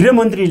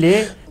 गृहमन्त्रीले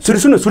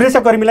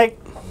सुरक्षाकर्मीलाई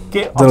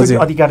के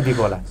अधिकार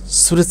दिएको होला?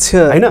 सुरक्षा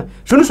होइन,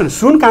 सुन्नुहोस्,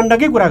 सुन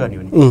काण्डकै कुरा गर्ने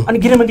हो नि, अनि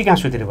गृहमन्त्री कहाँ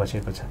सुतेर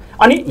बसेको छ?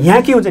 अनि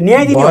यहाँ के हुन्छ?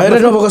 न्यायाधीश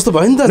कस्तो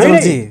भयो नि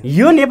त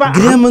यो नेपाल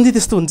गृहमन्त्री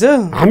त्यस्तो हुन्छ,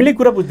 हामीले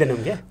कुरा बुझ्दैनौँ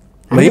क्या।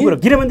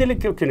 गृहमन्त्रीले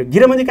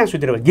गृहमन्त्री कहाँ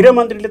सुतेर भयो?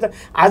 गृहमन्त्रीले त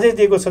आजै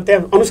दिएको छ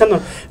त्यहाँ अनुसन्धान।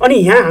 अनि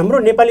यहाँ हाम्रो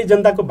नेपाली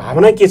जनताको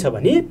भावना के छ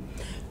भने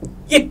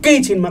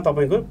एकैछिनमा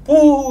तपाईँको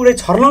पुरै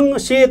छर्लङ्ग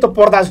सेतो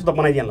पर्दा जस्तो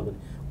बनाइदिहाल्नु पर्छ।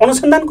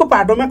 अनुसन्धानको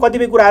पाटोमा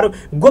कतिपय कुराहरू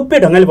गोप्य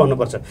ढङ्गले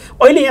भन्नुपर्छ।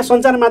 अहिले यहाँ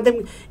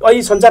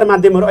सञ्चार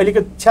माध्यमहरू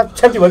अहिलेको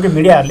छ्याप्ती भएको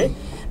मिडियाहरूले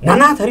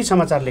नाना थरी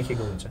समाचार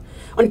लेखेको हुन्छ,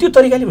 अनि त्यो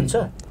तरिकाले हुन्छ।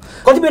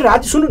 कतिपय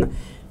राज्य सुन्नु न,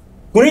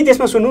 कुनै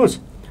देशमा सुन्नुहोस्,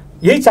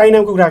 यही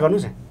चाइनाको कुरा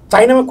गर्नुहोस्,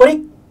 चाइनामा कुनै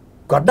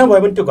घटना भयो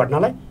भने त्यो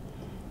घटनालाई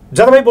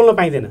जताभाइ बोल्न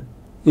पाइँदैन।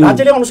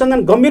 राज्यले अनुसन्धान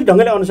गम्भीर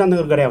ढङ्गले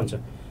अनुसन्धान गरे हुन्छ,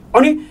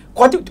 अनि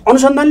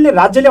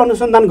राज्यले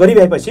अनुसन्धान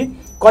गरिभएपछि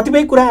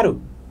कतिपय कुराहरू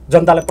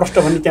जनतालाई प्रष्ट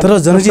भन्ने। तर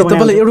जनजी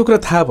तपाईँलाई एउटा कुरा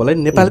थाहा भयो होला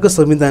नि, नेपालको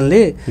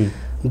संविधानले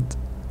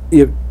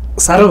यो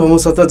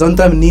सार्वभौमसत्ता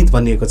जनता नीत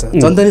भनिएको छ,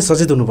 जनता नै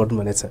सचेत हुनुपर्ने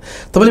भनेको छ।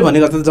 तपाईँले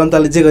भनेको अर्थ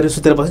जनताले जे गरे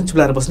सुतेर बस्ने,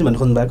 चुलाएर बस्ने भन्ने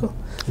खोज्नु भएको,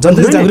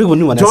 जनताले जागरुक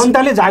हुनु भनेको।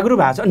 जनताले जागरुक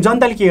भएको छ, अनि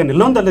जनताले के गर्ने?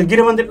 ल नि त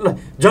गृहमन्त्री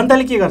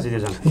जनताले के गर्छ?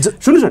 त्यो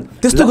सुन्नुहोस् न,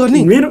 त्यस्तो गर्ने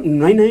मेरो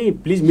नै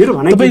प्लिज मेरो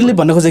भनाइ तपाईँले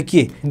भन्नु खोजेको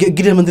के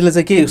गृहमन्त्रीले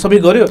चाहिँ के सबै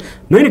गर्यो?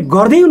 नै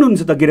गर्दै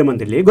हुनुहुन्छ त,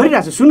 गृहमन्त्रीले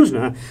गरिरहेको छ। सुन्नुहोस्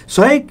न,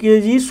 100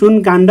 केजी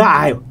सुन काण्ड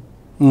आयो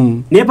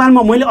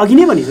नेपालमा। मैले अघि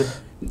नै भनेको,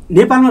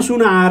 नेपालमा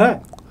सुन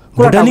आएर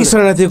भुटानी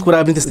शरणार्थीको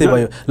कुरा पनि त्यस्तै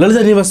भयो,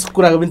 ललिता निवास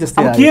कुराको पनि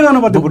त्यस्तै आयो। के गर्नु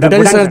पर्यो?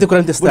 भुटानी शरणार्थी कुरा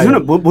पनि त्यस्तै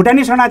आयो।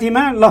 भुटानी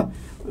शरणार्थीमा ल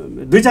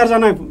 2-4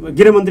 जना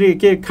गृहमन्त्री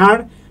के खाँड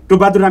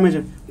टोपबहादुर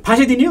रामेछाने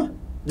फाँसी दिने हो,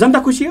 जनता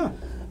खुसी हो।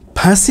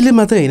 फाँसीले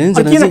मात्रै होइन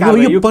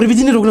नि, यो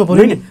प्रविधि नै रोक्नु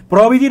पर्यो नि।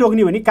 प्रविधि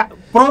रोक्ने भने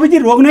प्रविधि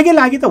रोक्नकै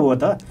लागि त हो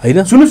त होइन।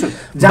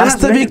 सुन्नुहोस्,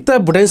 वास्तविकता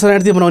भुटानी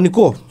शरणार्थी बनाउने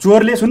को?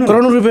 चोरले सुन्नु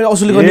करोडौँ रुपियाँ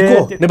असुल गर्ने को?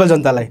 नेपाल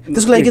जनतालाई।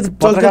 त्यसको लागि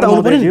चलखेत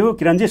आउनु पर्यो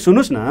नि। किरणजी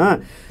सुन्नुहोस् न,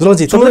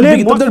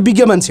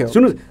 विज्ञ मान्छे हो।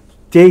 सुन्नुहोस्,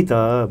 त्यही त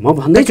म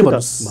भन्दैछु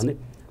भन्दै,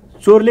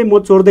 चोरले म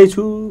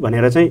चोर्दैछु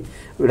भनेर चाहिँ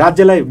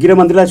राज्यलाई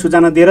गृहमन्त्रीलाई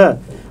सूचना दिएर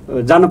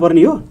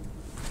जानुपर्ने हो।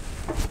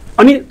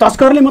 अनि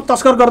तस्करले म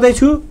तस्कर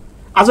गर्दैछु,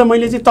 आज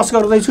मैले चाहिँ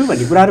तस्कर गर्दैछु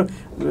भन्ने कुराहरू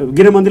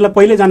गृहमन्त्रीलाई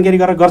पहिले जानकारी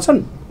गरेर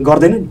गर्छन्?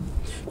 गर्दैन नि।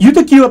 यो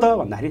त के हो त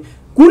भन्दाखेरि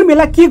कुन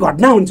बेला के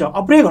घटना हुन्छ,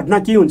 अप्रिय घटना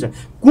के हुन्छ,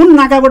 कुन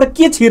नाकाबाट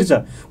के छिर्छ,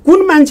 कुन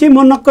मान्छे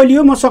म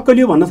नक्कलियो म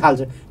सक्कलियो भन्न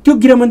थाल्छ, त्यो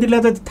गृहमन्त्रीलाई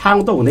त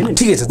थाहा त हुँदैन।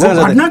 ठिकै छ,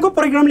 घटनाको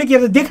परिक्रमले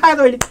के देखायो त?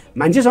 अहिले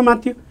मान्छे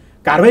समात्थ्यो,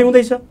 कारबाही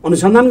हुँदैछ,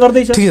 अनुसन्धान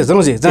गर्दैछ। ठिक छ,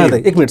 जनजी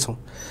जाँदै 1 मिनट छौँ।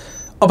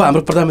 अब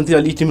हाम्रो प्रधानमन्त्री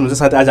अलि टिम हुन्छ,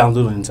 सायद आज आउँदो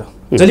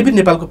हुनुहुन्छ। जहिले पनि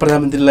नेपालको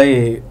प्रधानमन्त्रीलाई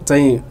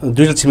चाहिँ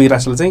दुईवटा छिमेकी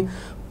राष्ट्रले चाहिँ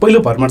पहिलो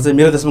भरमा चाहिँ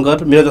मेरो देशमा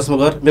गर, मेरो देशमा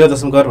गर, मेरो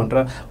देशमा गर भनेर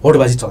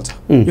होडबाजी चल्छ।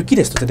 यो किन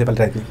यस्तो छ नेपाली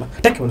राजनीतिमा?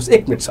 ट्याक्कै भन्नुहोस्,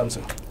 1 मिनट सामु।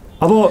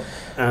 अब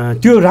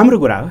त्यो राम्रो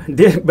कुरा हो,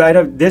 बाहिर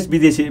देश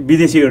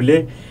विदेशीहरूले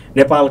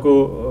नेपालको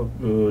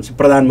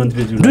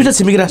प्रधानमन्त्री दुईवटा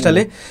छिमेकी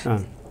राष्ट्रले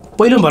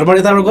पहिलो भरमा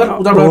यताबाट गर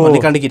उताबाट भन्ने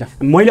काण्ड किन?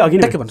 मैले अघि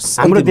नै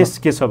हाम्रो देश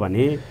के छ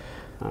भने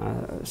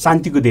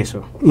शान्तिको देश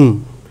हो,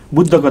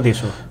 बुद्धको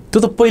देश हो। त्यो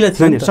त पहिला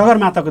थियो नि,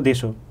 सगरमाताको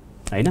देश हो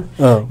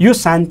होइन? यो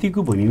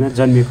शान्तिको भूमिमा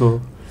जन्मेको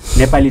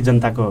नेपाली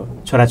जनताको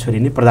छोराछोरी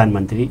नै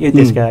प्रधानमन्त्री, यही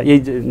देशका यही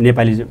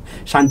नेपाली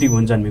शान्ति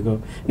हुन जन्मेको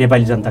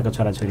नेपाली जनताको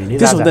छोराछोरी नै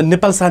त्यसो हुँदा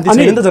नेपाल शान्ति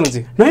छैन नि त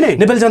जनजी? नै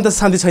नेपाली जनता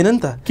शान्ति छैन नि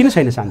त? किन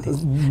छैन शान्ति?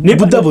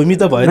 बुद्ध भूमि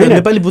त भयो,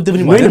 नेपाली बुद्ध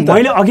पनि भयो नि त?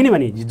 मैले अघि नै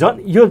भने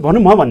यो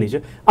भनौँ म भन्दैछु।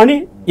 अनि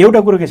एउटा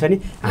कुरो के छ नि,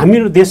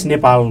 हाम्रो देश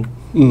नेपाल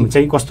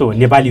चाहिँ कस्तो हो,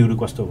 नेपालीहरू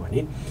कस्तो हो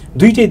भने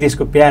दुईटै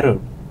देशको प्यारो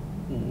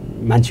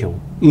मान्छे हौँ।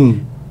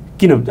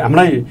 किन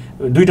हामीलाई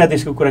दुईटा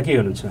देशको कुरा के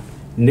गर्नुहुन्छ,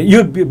 यो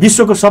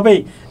विश्वको सबै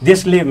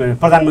देशले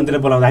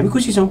प्रधानमन्त्रीलाई बोलाउँदा हामी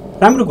खुसी छौँ,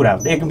 राम्रो कुरा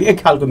हो, एक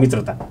खालको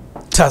मित्रता।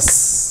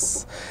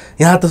 छस्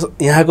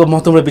यहाँको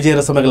महत्त्वपूर्ण विजय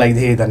र समयको लागि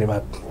धेरै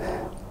धन्यवाद।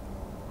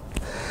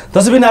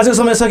 दर्शकबिन आजको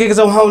समय सकेको छ।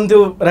 उहाँ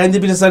हुनुहुन्थ्यो राजनीति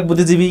विश्लेषक,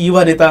 बुद्धिजीवी,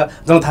 युवा नेता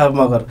जनक थापा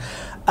मगर।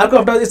 अर्को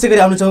हप्ता यसै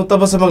गरी आउनेछौँ।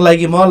 तबसम्मको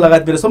लागि म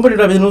लगायत मेरो सम्पूर्ण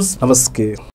दिनुहोस्। नमस्ते।